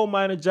them coal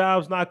mining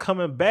jobs not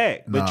coming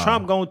back. But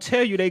Trump gonna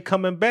tell you they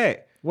coming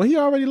back. Well, he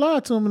already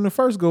lied to him in the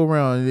first go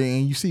round,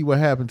 and you see what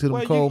happened to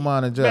them coal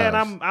mining jobs.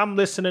 Man, I'm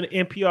listening to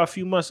NPR a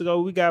few months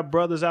ago. We got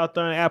brothers out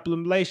there in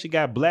Appalachia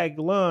got black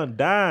lung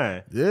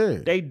dying. Yeah,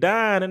 they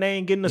dying and they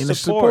ain't getting the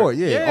support.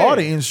 Yeah, all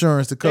the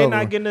insurance to cover. They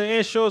not getting the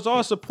insurance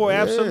or support.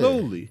 Yeah.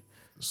 Absolutely.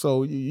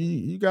 So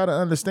you got to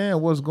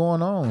understand what's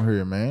going on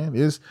here, man.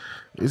 It's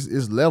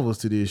levels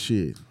to this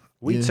shit.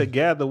 We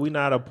together, we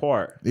not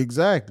apart.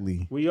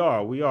 Exactly. We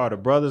are. The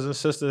brothers and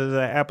sisters in the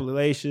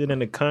Appalachian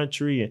and the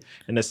country and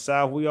in the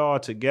South. We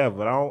all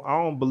together.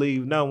 I don't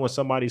believe none when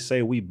somebody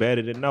say we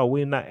better than. No,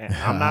 we not.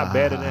 I'm not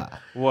better than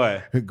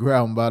what?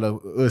 Grab them by the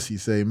ussy,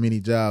 say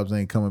many jobs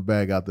ain't coming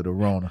back after the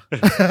Rona.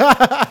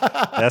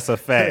 That's a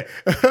fact.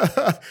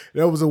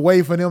 There was a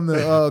way for them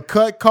to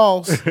cut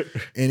costs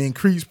and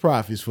increase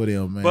profits for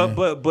them, man.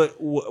 But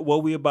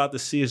what we about to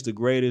see is the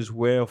greatest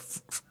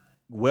wealth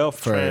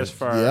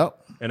transfer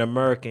in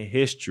American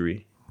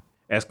history.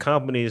 As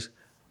companies,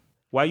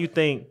 why you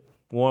think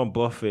Warren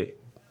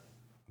Buffett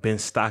been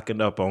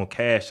stocking up on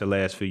cash the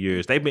last few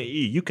years?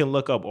 You can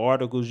look up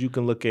articles, you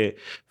can look at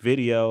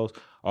videos.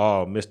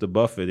 Oh, Mr.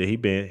 Buffett, he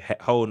been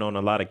holding on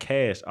a lot of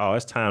cash. Oh,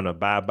 it's time to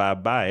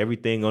buy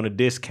everything on a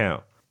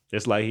discount.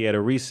 It's like he had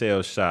a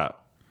resale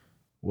shop.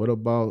 What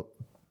about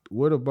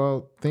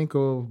think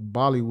of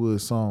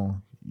Bollywood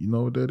song? You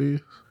know what that is?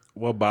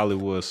 What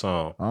Bollywood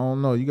song? I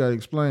don't know. You gotta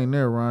explain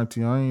that, Ron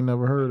T. I ain't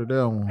never heard of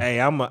that one. Hey,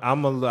 I don't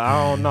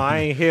know. I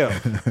ain't here.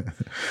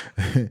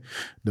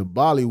 The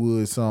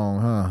Bollywood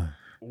song, huh?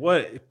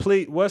 What?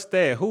 Please, what's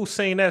that? Who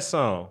sing that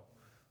song?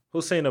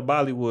 Who sing the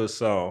Bollywood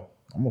song?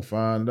 I'm gonna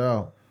find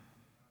out.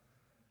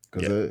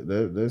 Cause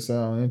that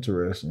sound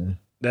interesting.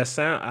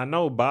 I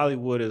know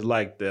Bollywood is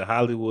like the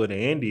Hollywood in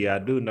India. I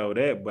do know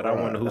that, but I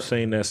wonder who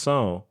sang that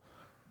song.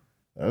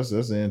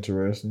 That's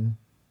interesting.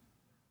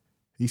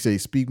 He say,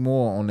 speak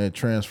more on that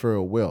transfer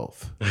of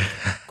wealth.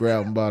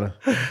 Grab him by the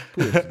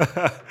pussy.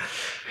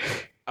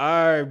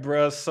 All right,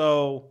 bro.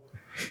 So,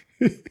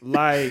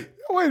 like...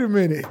 Wait a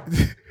minute.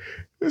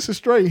 It's a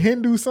straight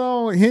Hindi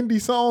song. What?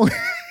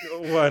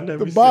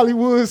 The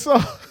Bollywood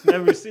song.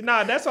 Let me see.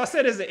 Nah, that's what I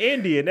said. It's an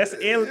Indian. That's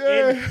an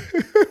Indian.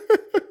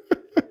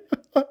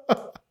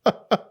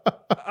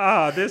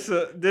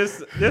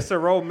 This a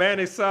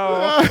romantic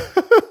song.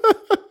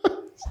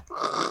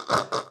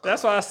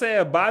 That's why I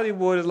said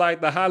Bollywood is like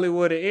the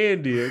Hollywood of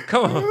India.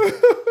 Come on.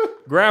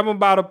 Grab him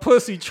by the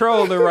pussy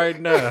trolling right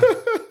now.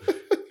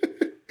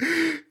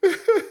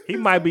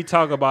 might be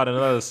talking about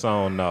another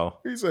song though.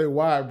 He say,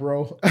 "Why,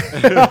 bro?"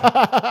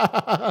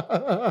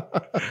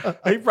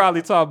 He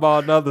probably talking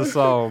about another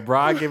song, bro.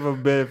 I give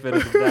him benefit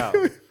of the doubt.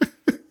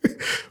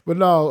 But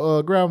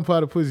no, Grandma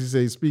Potter Pussy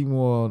say, speak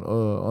more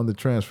on the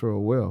transfer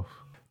of wealth.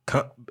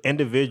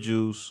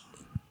 Individuals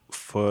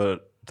for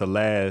the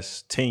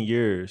last 10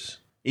 years,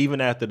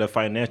 even after the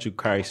financial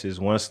crisis,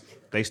 once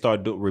they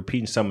start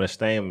repeating some of the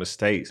same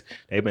mistakes,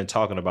 they've been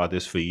talking about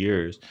this for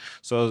years.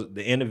 So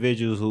the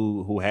individuals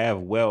who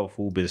have wealth,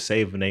 who've been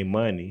saving their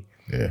money,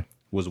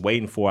 was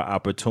waiting for an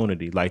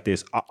opportunity like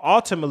this.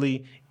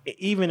 Ultimately,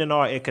 even in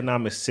our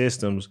economic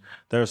systems,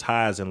 there's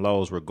highs and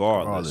lows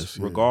regardless.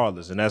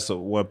 And that's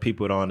what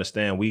people don't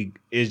understand. We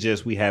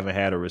haven't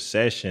had a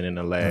recession in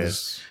the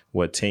last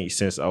 10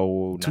 since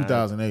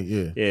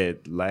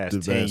 2008, last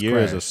the 10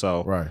 years crash. or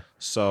so. Right.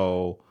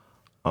 So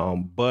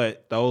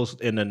but those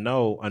in the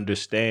know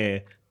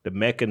understand the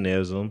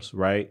mechanisms,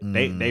 right?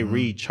 They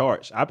read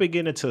charts. I've been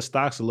getting into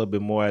stocks a little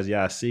bit more, as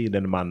y'all see,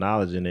 than my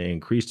knowledge, and it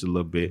increased a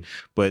little bit.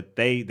 But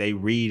they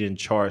read in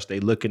charts. They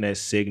looking at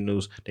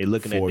signals. They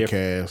looking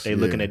Forecasts,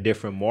 looking at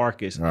different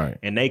markets. Right.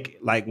 And they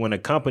like when a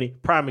company,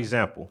 prime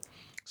example.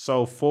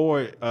 So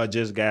Ford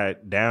just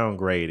got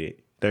downgraded.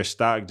 Their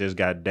stock just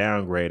got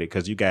downgraded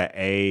because you got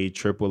A,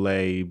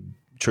 AAA,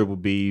 triple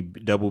B,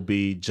 double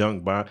B,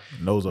 junk bond.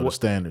 And those are the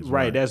standards.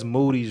 Right. That's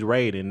Moody's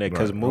rating.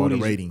 Because Moody's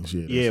the ratings.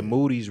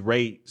 Moody's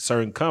rate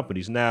certain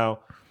companies. Now,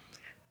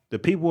 the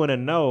people in the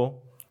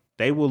know,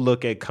 they will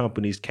look at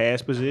companies'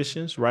 cash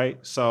positions, right?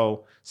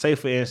 So say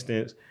for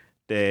instance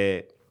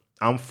that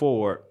I'm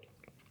Ford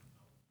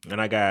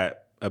and I got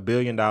 $1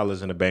 billion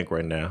in the bank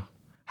right now.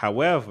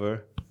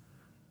 However,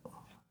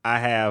 I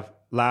have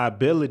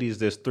liabilities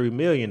that's $3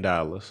 million.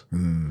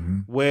 Mm-hmm.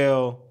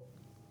 Well,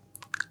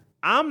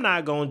 I'm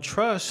not going to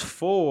trust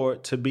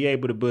Ford to be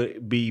able to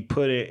be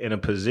put in a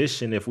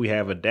position if we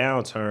have a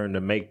downturn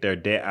to make their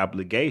debt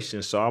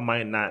obligations. So I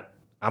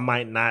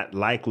might not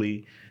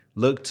likely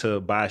look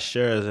to buy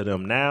shares of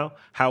them now.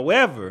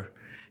 However,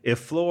 if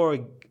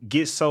Ford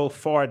gets so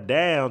far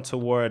down to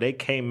where they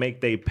can't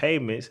make their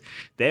payments,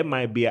 that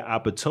might be an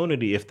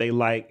opportunity if they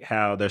like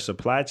how their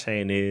supply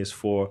chain is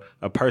for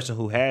a person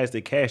who has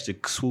the cash to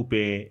swoop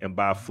in and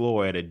buy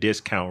Ford at a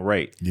discount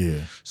rate.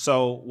 Yeah.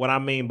 So what I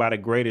mean by the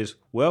greatest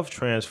wealth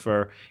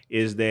transfer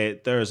is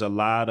that there's a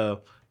lot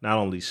of not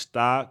only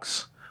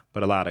stocks,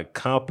 but a lot of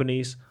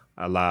companies,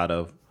 a lot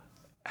of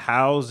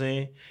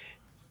housing,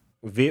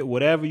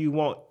 whatever you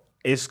want.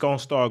 It's going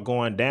to start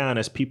going down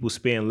as people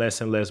spend less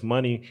and less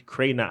money,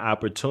 creating an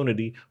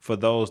opportunity for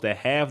those that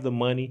have the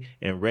money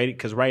and ready.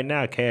 Because right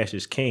now, cash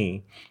is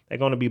king. They're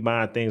going to be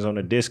buying things on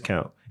a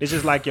discount. It's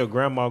just like your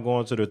grandma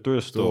going to the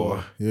thrift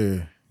store.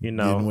 Yeah. You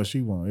know. Getting what she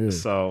want. Yeah.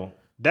 So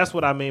that's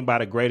what I mean by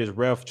the greatest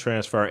wealth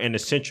transfer. And the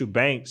central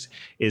banks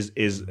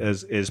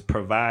is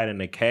providing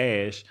the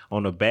cash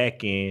on the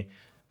back end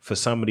for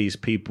some of these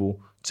people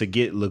to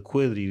get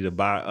liquidity to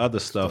buy other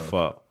stuff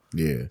up.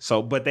 Yeah.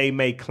 So, but they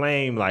may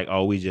claim like,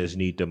 oh, we just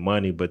need the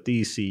money. But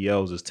these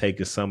CEOs is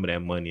taking some of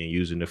that money and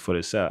using it for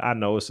themselves. I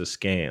know it's a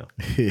scam.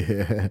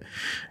 Yeah.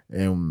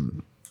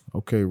 And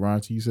okay,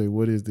 Ron, you say,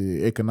 what is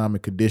the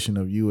economic condition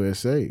of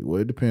USA?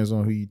 Well, it depends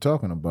on who you're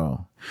talking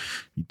about.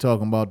 You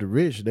talking about the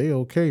rich, they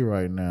okay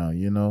right now.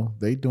 You know,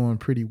 they doing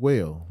pretty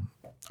well.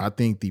 I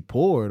think the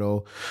poor,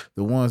 though,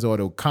 the ones are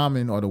the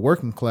common or the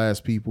working class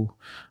people,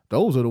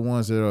 those are the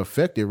ones that are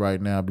affected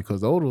right now because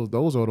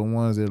those are the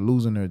ones that are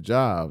losing their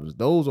jobs.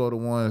 Those are the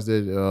ones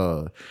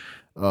that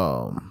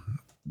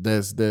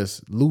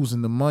that's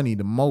losing the money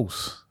the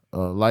most.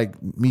 Like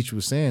Meech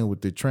was saying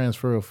with the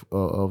transfer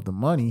of the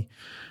money,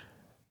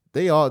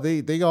 they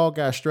all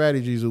got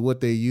strategies of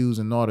what they use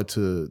in order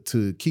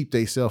to keep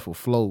themselves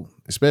afloat,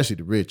 especially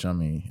the rich. I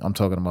mean, I'm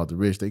talking about the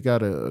rich. They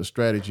got a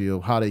strategy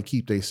of how they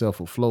keep themselves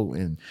afloat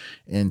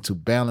and to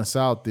balance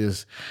out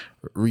this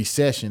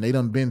recession. They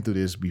done been through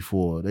this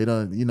before. They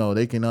done,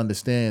 they can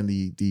understand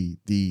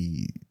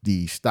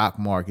the stock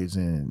markets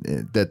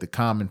and that the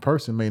common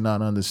person may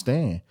not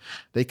understand.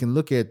 They can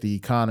look at the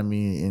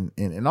economy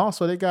and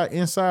also they got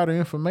insider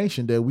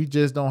information that we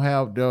just don't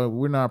have,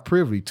 we're not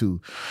privy to.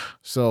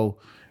 So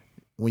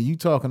when you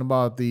talking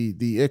about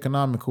the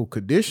economical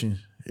condition,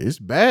 it's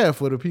bad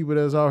for the people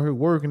that's out here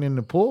working in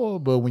the poor.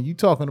 But when you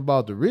talking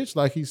about the rich,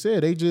 like he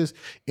said, they just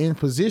in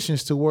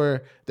positions to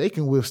where they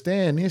can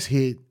withstand this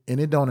hit and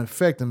it don't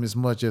affect them as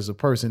much as a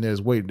person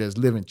that's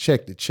living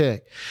check to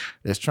check,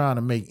 that's trying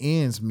to make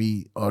ends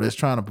meet or that's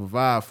trying to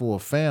provide for a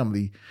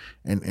family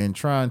and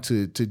trying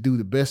to do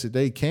the best that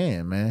they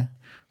can, man.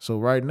 So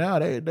right now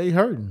they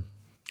hurting.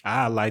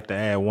 I like to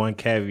add one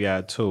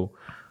caveat too.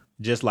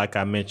 Just like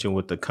I mentioned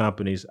with the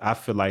companies, I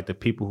feel like the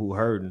people who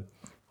hurting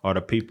are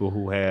the people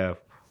who have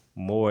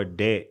more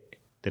debt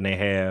than they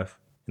have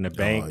in the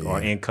bank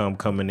or income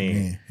coming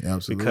in. Yeah,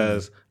 absolutely.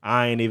 Because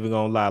I ain't even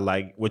gonna lie,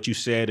 like what you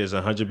said is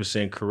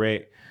 100%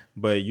 correct.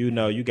 But you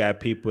know, you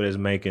got people that's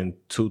making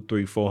 $200,000,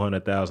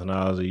 $300,000,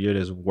 $400,000 a year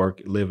that's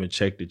living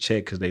check to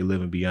check because they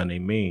living beyond their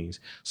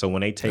means. So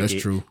when they take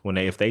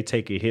if they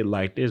take a hit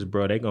like this,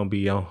 bro, they gonna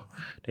be on.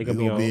 They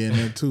gonna be in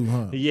there too,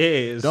 huh?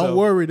 Yeah. Don't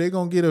worry, they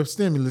gonna get a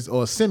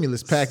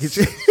stimulus package.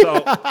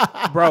 So,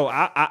 bro,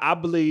 I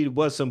believe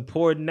what's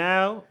important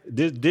now.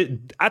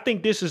 I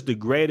think this is the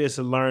greatest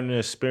learning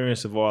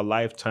experience of our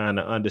lifetime,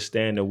 to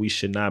understand that we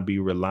should not be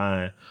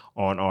relying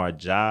on our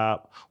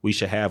job. We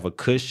should have a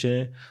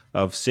cushion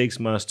of 6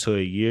 months to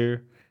a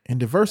year. And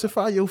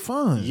diversify your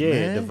funds,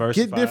 man.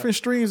 Diversify. Get different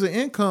streams of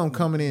income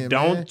coming in,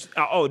 man.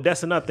 Oh,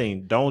 that's another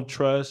thing. Don't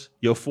trust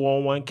your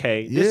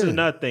 401k. This is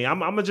another thing. I'm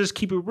going to just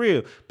keep it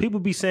real. People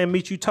be saying,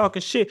 Meech, you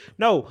talking shit.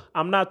 No,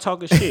 I'm not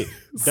talking shit.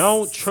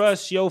 Don't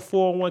trust your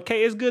 401k.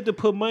 It's good to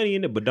put money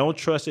in it, but don't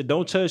trust it.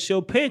 Don't trust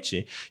your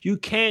pension. You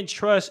can't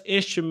trust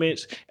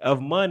instruments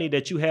of money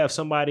that you have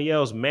somebody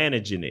else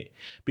managing it,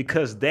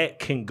 because that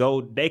can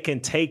go, they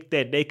can take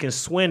that, they can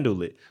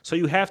swindle it. So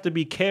you have to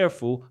be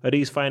careful of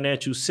these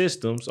financial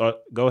systems. Or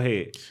go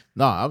ahead.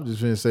 No, I was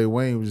just going to say,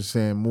 Wayne was just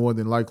saying more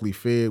than likely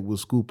Fed will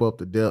scoop up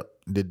the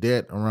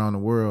debt around the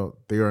world.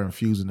 They are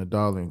infusing the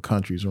dollar in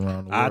countries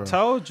around the world. I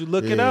told you,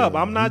 look it up.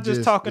 I'm not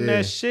just talking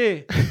that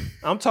shit.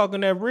 I'm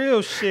talking that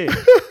real shit.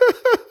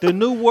 The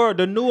new world,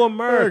 the new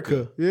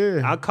America.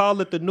 Yeah. I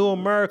call it the new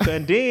America.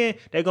 And then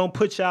they're going to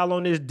put y'all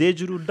on this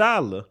digital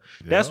dollar.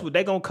 That's what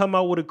they're going to come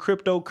out with, a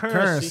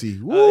cryptocurrency.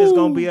 It's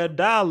going to be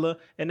 $1,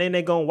 and then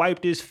they're going to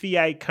wipe this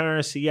fiat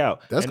currency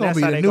out. That's going to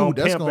be the new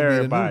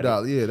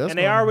dollar. Yeah, and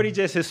they already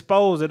just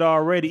exposed it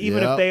already.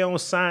 Even if they don't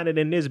sign it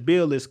and this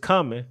bill is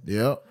coming.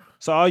 Yep.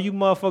 So all you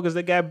motherfuckers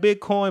that got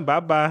Bitcoin,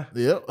 bye-bye.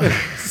 Yep.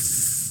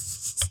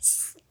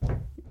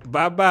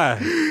 Bye-bye.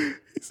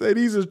 He said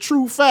these are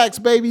true facts,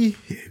 baby.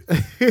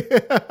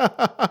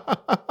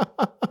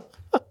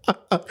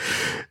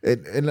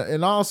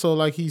 and also,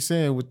 like he's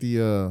saying with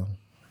the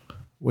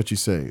what you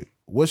say,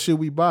 what should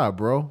we buy,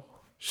 bro?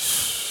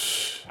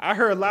 I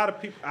heard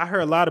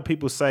a lot of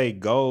people say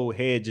gold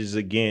hedges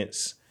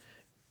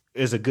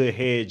is a good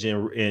hedge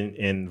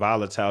in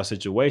volatile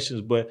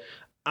situations, but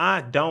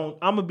I'm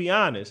gonna be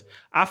honest.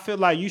 I feel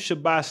like you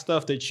should buy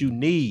stuff that you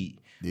need.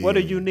 Yeah. What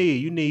do you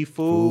need? You need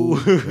food.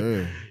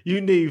 Yeah.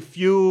 You need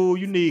fuel.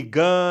 You need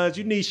guns.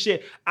 You need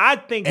shit. I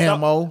think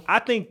ammo. I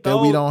think that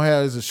we don't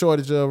have is a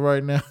shortage of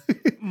right now.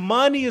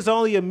 Money is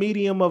only a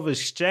medium of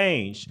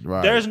exchange.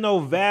 Right. There's no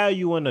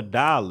value in a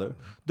dollar.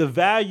 The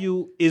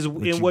value is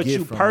in what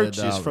you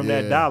purchase from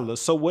that dollar.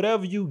 So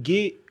whatever you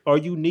get or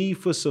you need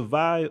for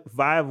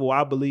survival,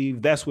 I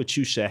believe that's what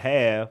you should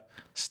have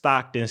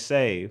stocked and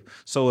saved.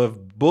 So if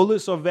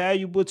bullets are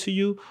valuable to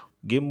you,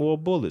 get more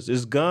bullets.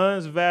 Is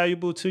guns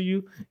valuable to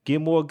you? Get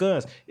more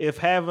guns. If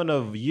having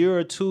a year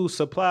or two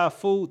supply of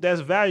food, that's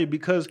valuable,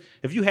 because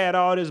if you had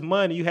all this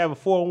money, you have a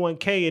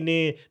 401k and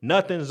then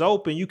nothing's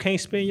open, you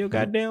can't spend your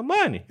goddamn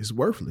money. It's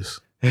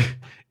worthless.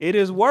 It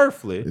is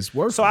worthless. It's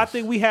worthless. So I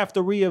think we have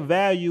to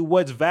reevaluate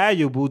what's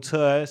valuable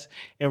to us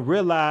and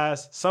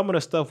realize some of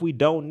the stuff we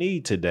don't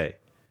need today.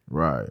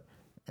 Right.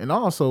 And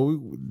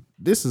also,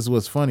 this is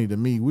what's funny to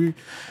me.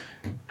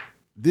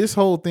 This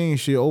whole thing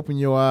should open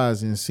your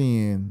eyes in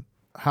seeing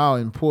how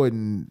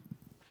important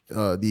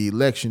the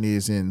election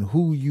is and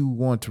who you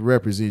want to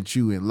represent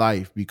you in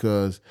life,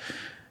 because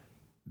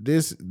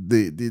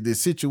the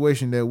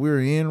situation that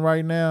we're in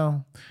right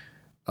now,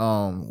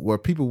 where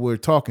people were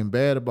talking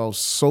bad about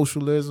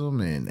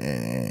socialism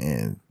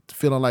and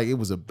feeling like it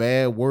was a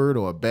bad word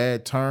or a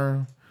bad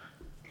term,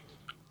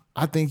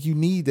 I think you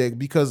need that,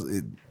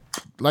 because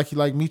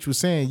like Meech was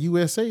saying,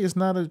 USA is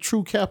not a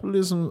true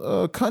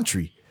capitalism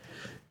country.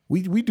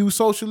 We do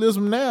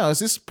socialism now. It's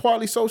just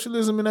partly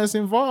socialism and that's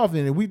involved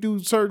in it. We do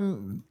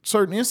certain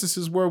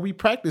instances where we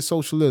practice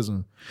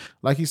socialism,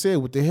 like he said,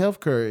 with the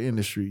healthcare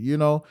industry. You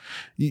know,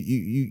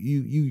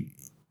 you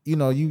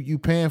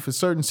paying for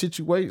certain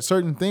situations,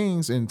 certain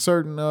things, and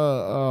certain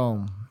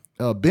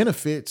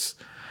benefits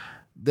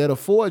that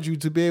afford you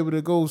to be able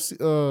to go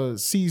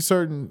see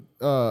certain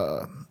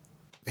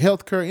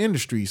healthcare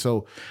industry.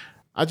 So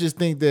I just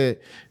think that,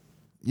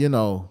 you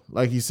know,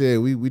 like he said,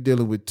 we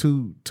dealing with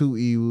two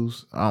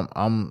evils.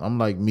 I'm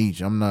like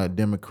Meech. I'm not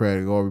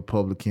Democratic or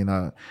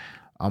Republican.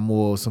 I'm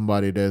more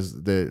somebody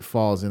that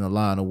falls in the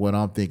line of what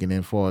I'm thinking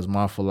as far as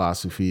my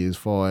philosophy, as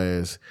far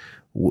as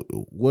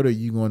what are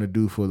you going to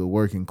do for the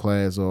working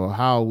class, or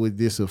how would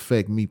this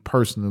affect me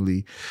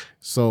personally?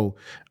 So,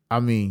 I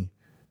mean,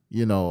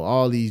 you know,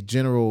 all these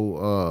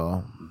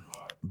general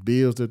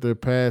bills that they're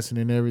passing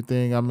and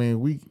everything. I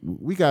mean,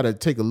 we got to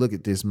take a look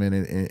at this, man,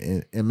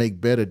 and make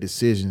better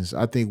decisions.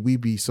 I think we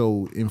be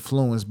so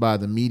influenced by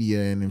the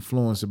media and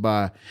influenced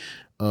by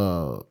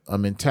a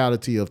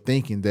mentality of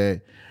thinking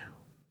that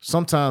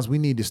sometimes we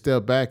need to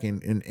step back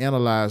and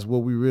analyze what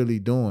we're really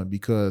doing,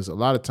 because a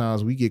lot of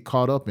times we get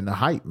caught up in the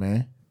hype,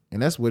 man.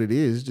 And that's what it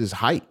is. It's just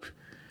hype.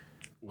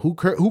 Who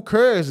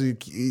cares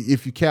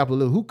if you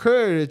capitalist? Who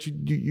cares that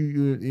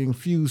you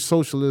infuse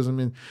socialism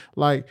in?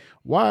 Like,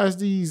 why is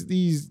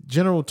these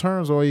general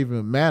terms or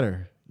even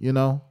matter? You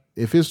know,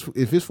 if it's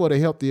for the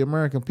healthy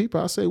American people,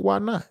 I say why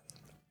not?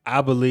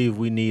 I believe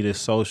we need a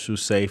social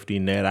safety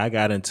net. I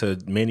got into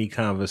many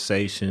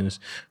conversations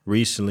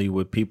recently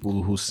with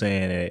people who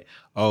saying that,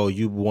 oh,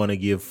 you want to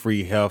give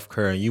free health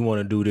care and you want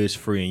to do this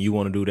free and you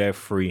want to do that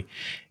free.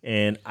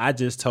 And I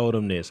just told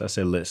them this. I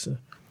said, listen,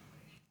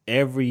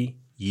 every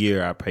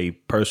year I pay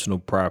personal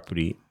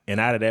property, and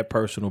out of that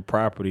personal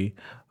property,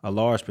 a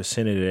large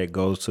percentage of that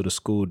goes to the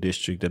school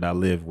district that I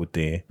live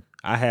within.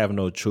 I have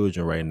no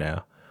children right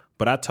now.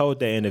 But I told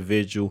that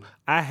individual,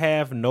 I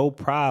have no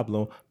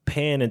problem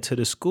paying into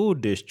the school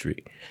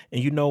district.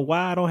 And you know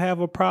why I don't have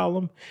a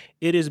problem?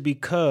 It is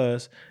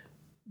because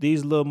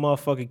these little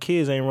motherfucking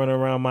kids ain't running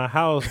around my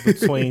house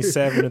between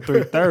 7 and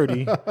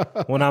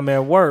 3:30 when I'm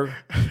at work.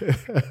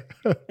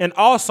 And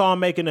also I'm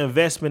making an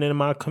investment in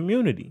my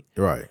community.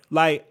 Right.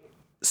 Like,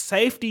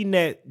 safety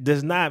net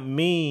does not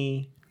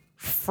mean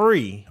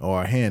free.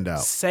 Or a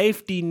handout.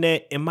 Safety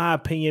net, in my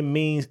opinion,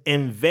 means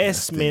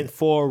investment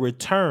for a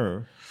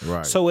return.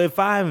 Right. So if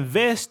I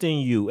invest in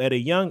you at a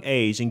young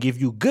age and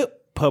give you good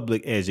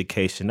public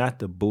education, not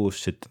the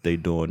bullshit that they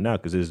doing now,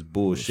 because it's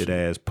bullshit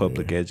ass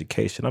public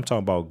education. I'm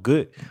talking about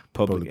good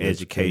public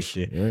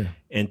education.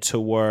 Yeah. And to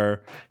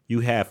where you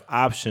have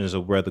options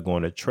of whether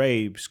going to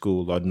trade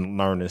school or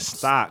learning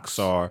stocks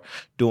or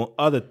doing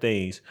other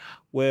things.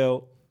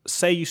 Well,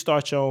 say you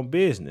start your own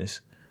business.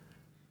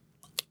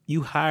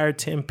 You hire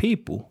 10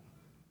 people.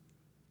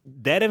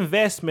 That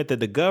investment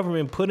that the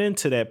government put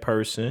into that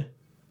person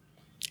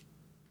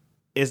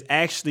is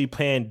actually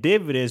paying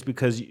dividends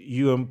because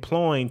you're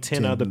employing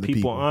 10 other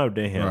people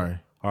under him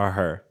or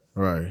her.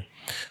 Right.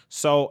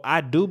 So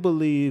I do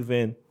believe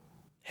in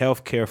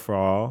healthcare for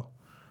all.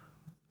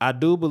 I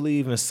do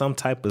believe in some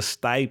type of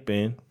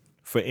stipend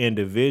for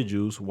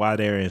individuals while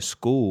they're in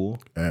school.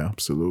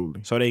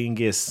 Absolutely. So they can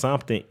get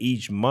something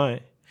each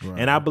month. Right.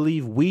 And I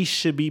believe we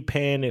should be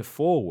paying it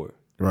forward.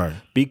 Right.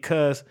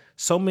 Because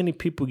so many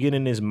people get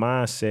in this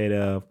mindset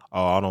of,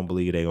 oh, I don't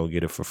believe they're going to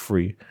get it for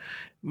free.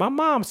 My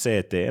mom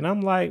said that, and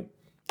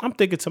I'm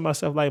thinking to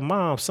myself, like,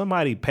 Mom,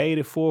 somebody paid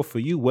it for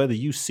you, whether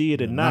you see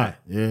it or not.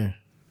 Yeah.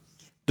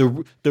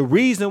 The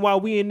reason why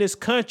we in this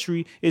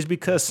country is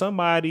because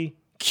somebody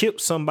killed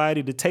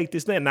somebody to take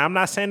this land. Now, I'm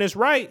not saying it's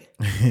right.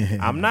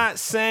 I'm not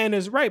saying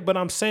it's right, but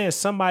I'm saying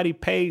somebody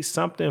paid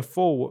something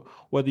forward,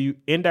 whether you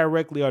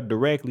indirectly or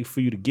directly,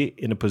 for you to get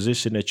in the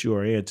position that you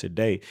are in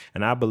today.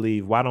 And I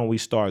believe, why don't we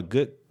start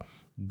good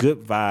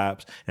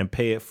vibes and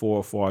pay it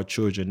for our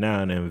children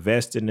now and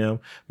invest in them,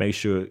 make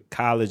sure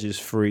college is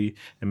free,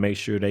 and make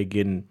sure they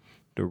getting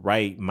the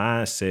right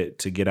mindset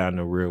to get out in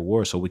the real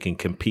world so we can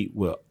compete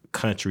with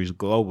countries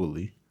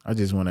globally. I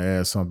just want to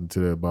add something to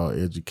that about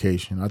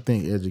education. I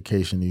think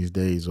education these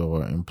days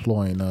are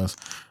employing us,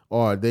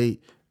 or they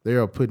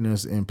are putting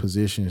us in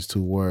positions to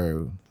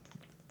where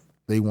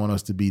they want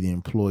us to be the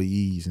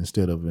employees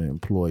instead of an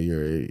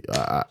employer.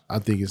 I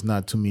think it's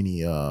not too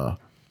many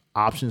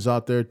options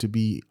out there to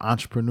be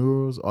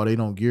entrepreneurs, or they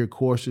don't gear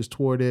courses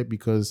toward it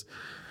because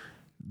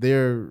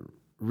they're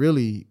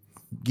really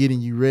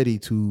getting you ready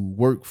to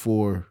work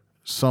for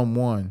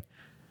someone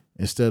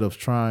instead of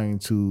trying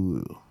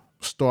to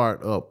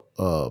start up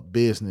a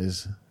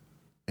business.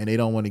 And they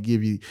don't want to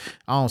give you,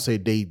 I don't say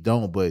they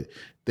don't, but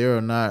there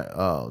are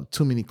not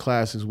too many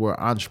classes where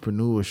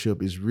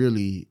entrepreneurship is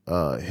really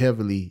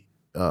heavily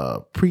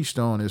preached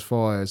on as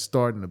far as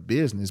starting a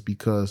business,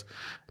 because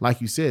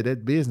like you said,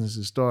 that business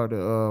is start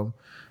to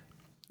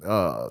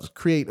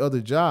create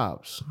other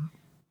jobs,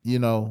 you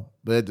know.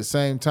 But at the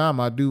same time,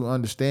 I do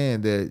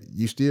understand that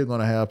you're still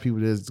going to have people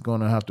that's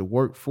going to have to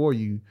work for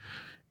you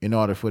in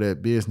order for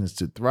that business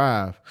to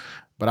thrive.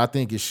 But I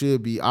think it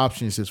should be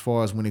options as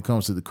far as when it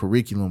comes to the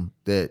curriculum,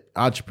 that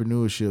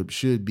entrepreneurship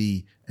should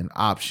be an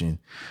option,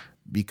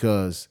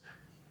 because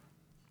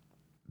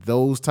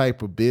those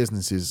type of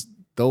businesses,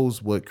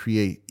 those what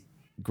create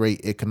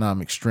great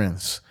economic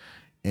strengths,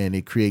 and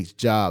it creates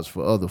jobs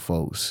for other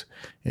folks.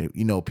 And,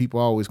 you know, people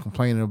are always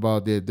complaining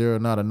about that there are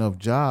not enough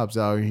jobs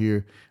out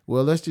here.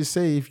 Well, let's just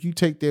say if you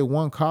take that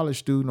one college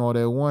student or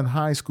that one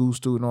high school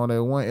student or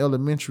that one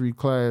elementary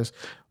class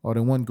or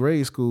that one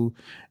grade school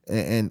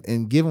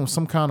and give them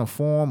some kind of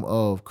form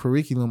of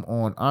curriculum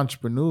on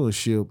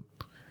entrepreneurship,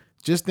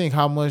 just think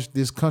how much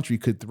this country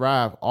could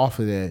thrive off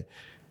of that.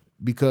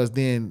 Because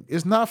then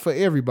it's not for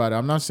everybody.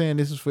 I'm not saying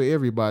this is for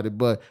everybody,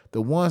 but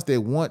the ones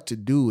that want to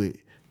do it,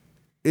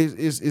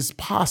 it's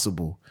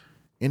possible.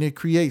 And it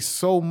creates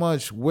so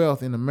much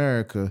wealth in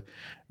America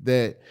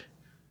that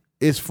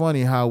it's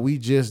funny how we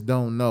just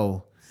don't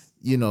know,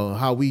 you know,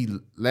 how we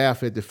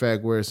laugh at the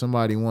fact where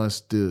somebody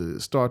wants to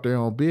start their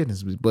own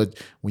business. But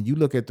when you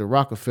look at the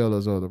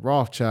Rockefellers or the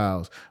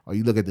Rothschilds, or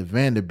you look at the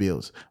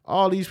Vanderbilts,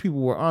 all these people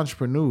were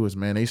entrepreneurs,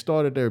 man. They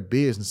started their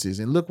businesses,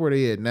 and look where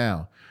they at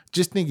now.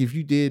 Just think if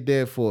you did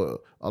that for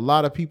a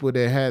lot of people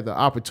that had the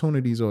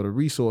opportunities or the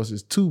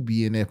resources to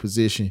be in that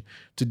position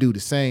to do the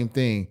same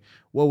thing,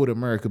 what would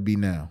America be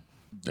now?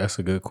 That's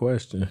a good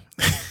question.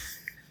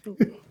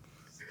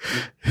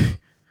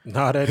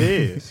 No, that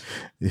is.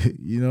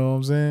 You know what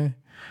I'm saying?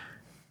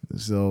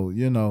 So,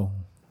 you know,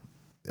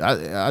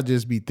 I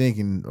just be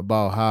thinking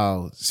about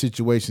how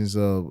situations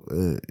of,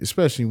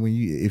 especially when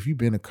if you've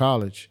been to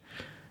college,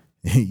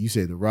 you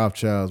said the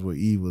Rothschilds were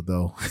evil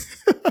though.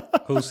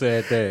 Who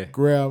said that?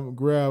 grab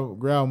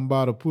them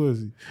by the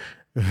pussy.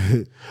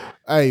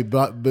 Hey,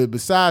 but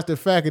besides the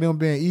fact of them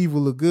being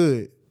evil or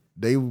good,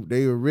 they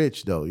were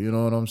rich though. You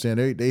know what I'm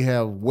saying? They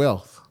have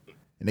wealth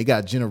and they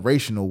got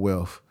generational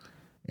wealth.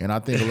 And I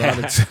think a lot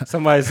of times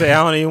Somebody say,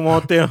 I don't even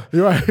want them.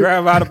 Right.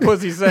 Grab out the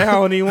pussy, say, I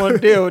don't even want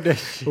to deal with that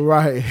shit.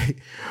 Right.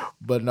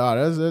 But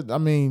no,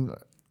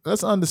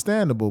 that's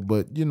understandable.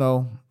 But you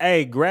know,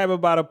 Hey, grabbing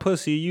by the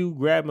pussy, you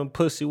grabbing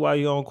pussy while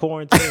you on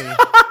quarantine?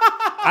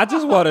 I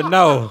just want to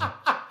know.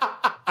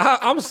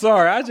 I'm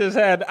sorry. I just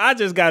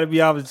got to be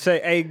able to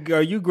say, hey,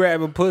 girl, you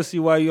grabbing pussy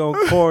while you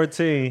on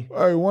quarantine?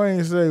 Hey,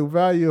 Wayne say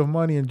value of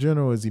money in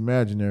general is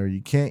imaginary.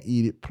 You can't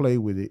eat it, play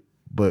with it,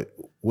 but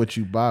what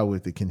you buy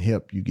with it can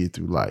help you get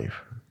through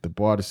life. The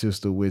barter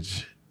system,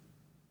 which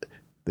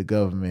the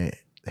government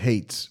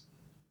hates,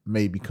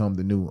 may become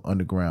the new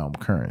underground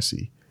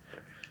currency.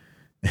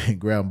 And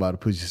grab by the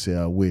pussy, say,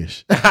 I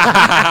wish. Facts.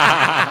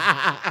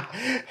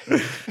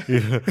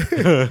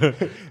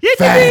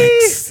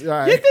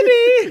 Right.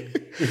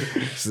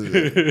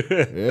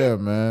 Yeah,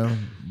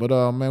 man.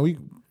 But man, we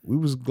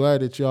was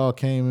glad that y'all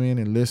came in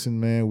and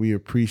listened, man. We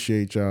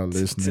appreciate y'all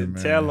listening,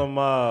 man.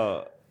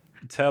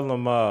 Tell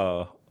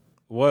them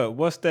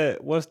what's that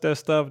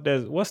stuff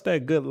what's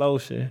that good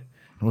lotion?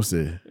 What's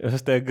that?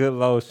 What's that good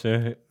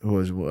lotion?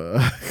 What's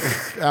what?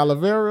 Aloe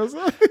vera or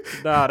something?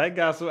 Nah, they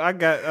got some. I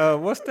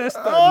got what's that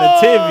stuff?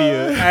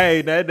 Nativia.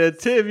 Hey, that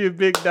Nativia,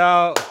 big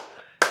dog.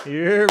 You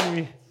hear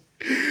me?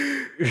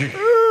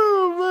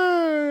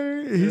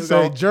 Oh man, he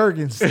said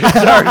Jergens. Hey.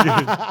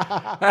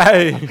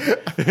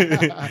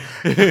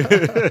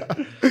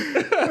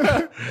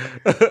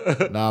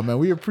 Nah, man,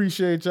 we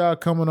appreciate y'all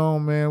coming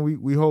on, man.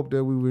 We hope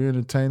that we were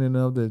entertaining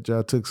enough that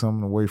y'all took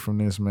something away from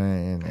this,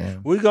 man.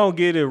 And we gonna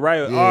get it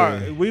right.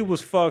 Yeah. We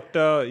was fucked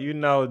up, you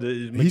know.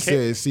 He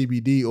said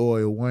CBD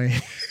oil,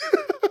 Wayne.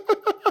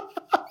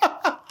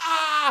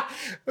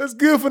 That's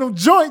good for them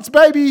joints,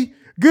 baby.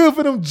 Good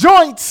for them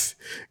joints.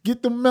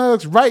 Get them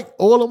mugs right.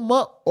 Oil them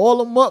up.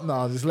 No,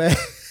 I'm just laughing.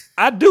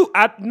 I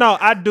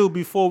do.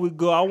 Before we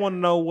go, I want to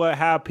know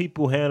how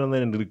people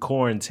handling the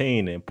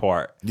quarantining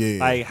part. Yeah.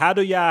 Like, how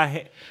do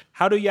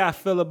y'all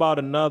feel about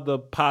another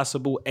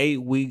possible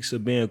 8 weeks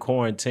of being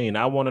quarantined?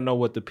 I want to know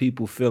what the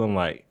people feeling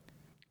like.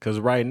 Because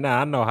right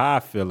now, I know how I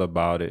feel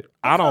about it.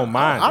 I don't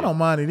mind it. I don't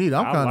mind it either.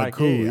 I'm kind of like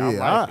cool. it.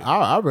 Yeah,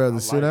 I'd rather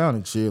sit down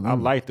and chill. I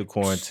like the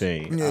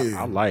quarantine. Yeah.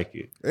 I like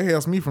it. It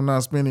helps me from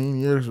not spending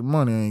any extra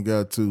money I ain't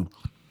got to.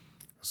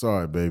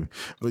 Sorry, baby.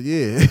 But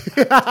yeah.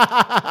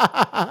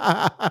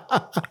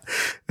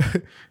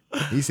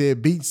 He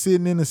said beat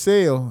sitting in the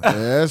cell.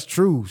 That's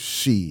true.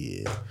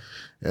 Shit.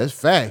 That's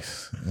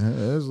facts.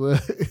 That's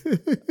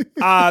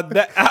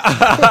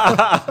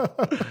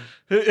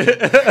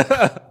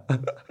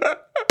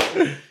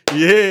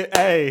yeah,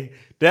 hey,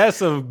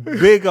 that's a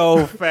big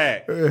old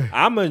fact.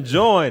 I'm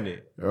enjoying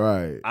it.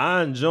 right.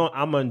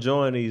 I'm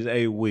enjoying these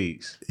 8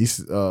 weeks.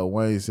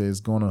 Wayne says it's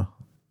gonna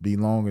be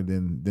longer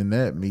than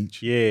that,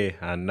 Meech. Yeah,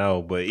 I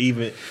know, but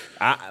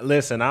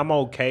listen, I'm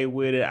okay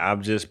with it.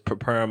 I'm just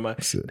preparing my.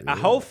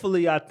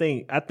 Hopefully, I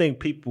think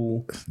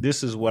people.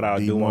 This is what I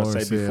do want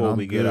to say before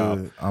we get off.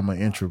 I'm an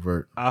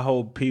introvert. I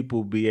hope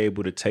people be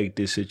able to take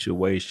this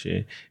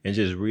situation and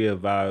just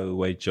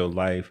reevaluate your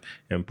life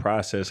and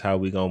process how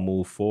we gonna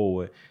move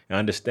forward and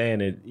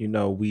understand that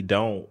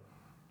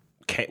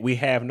we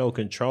have no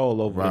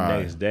control over the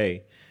next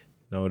day.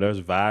 There's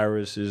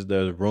viruses,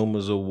 there's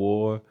rumors of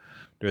war.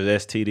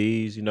 There's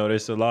STDs,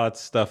 there's a lot of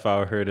stuff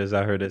out here that's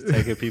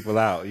taking people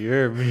out. You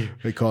hear me?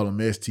 They call them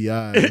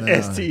STIs now.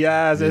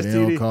 STIs, STDs. They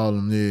don't call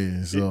them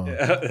this. So.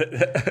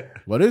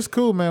 But it's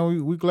cool,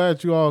 man. We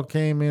glad you all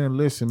came in and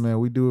listened, man.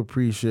 We do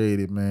appreciate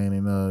it, man.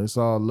 And it's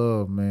all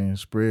love, man.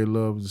 Spread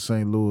love the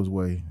St. Louis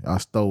way. I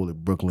stole it,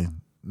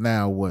 Brooklyn.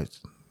 Now what?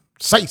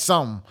 Say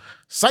something.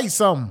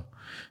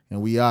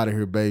 And we out of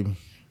here, baby.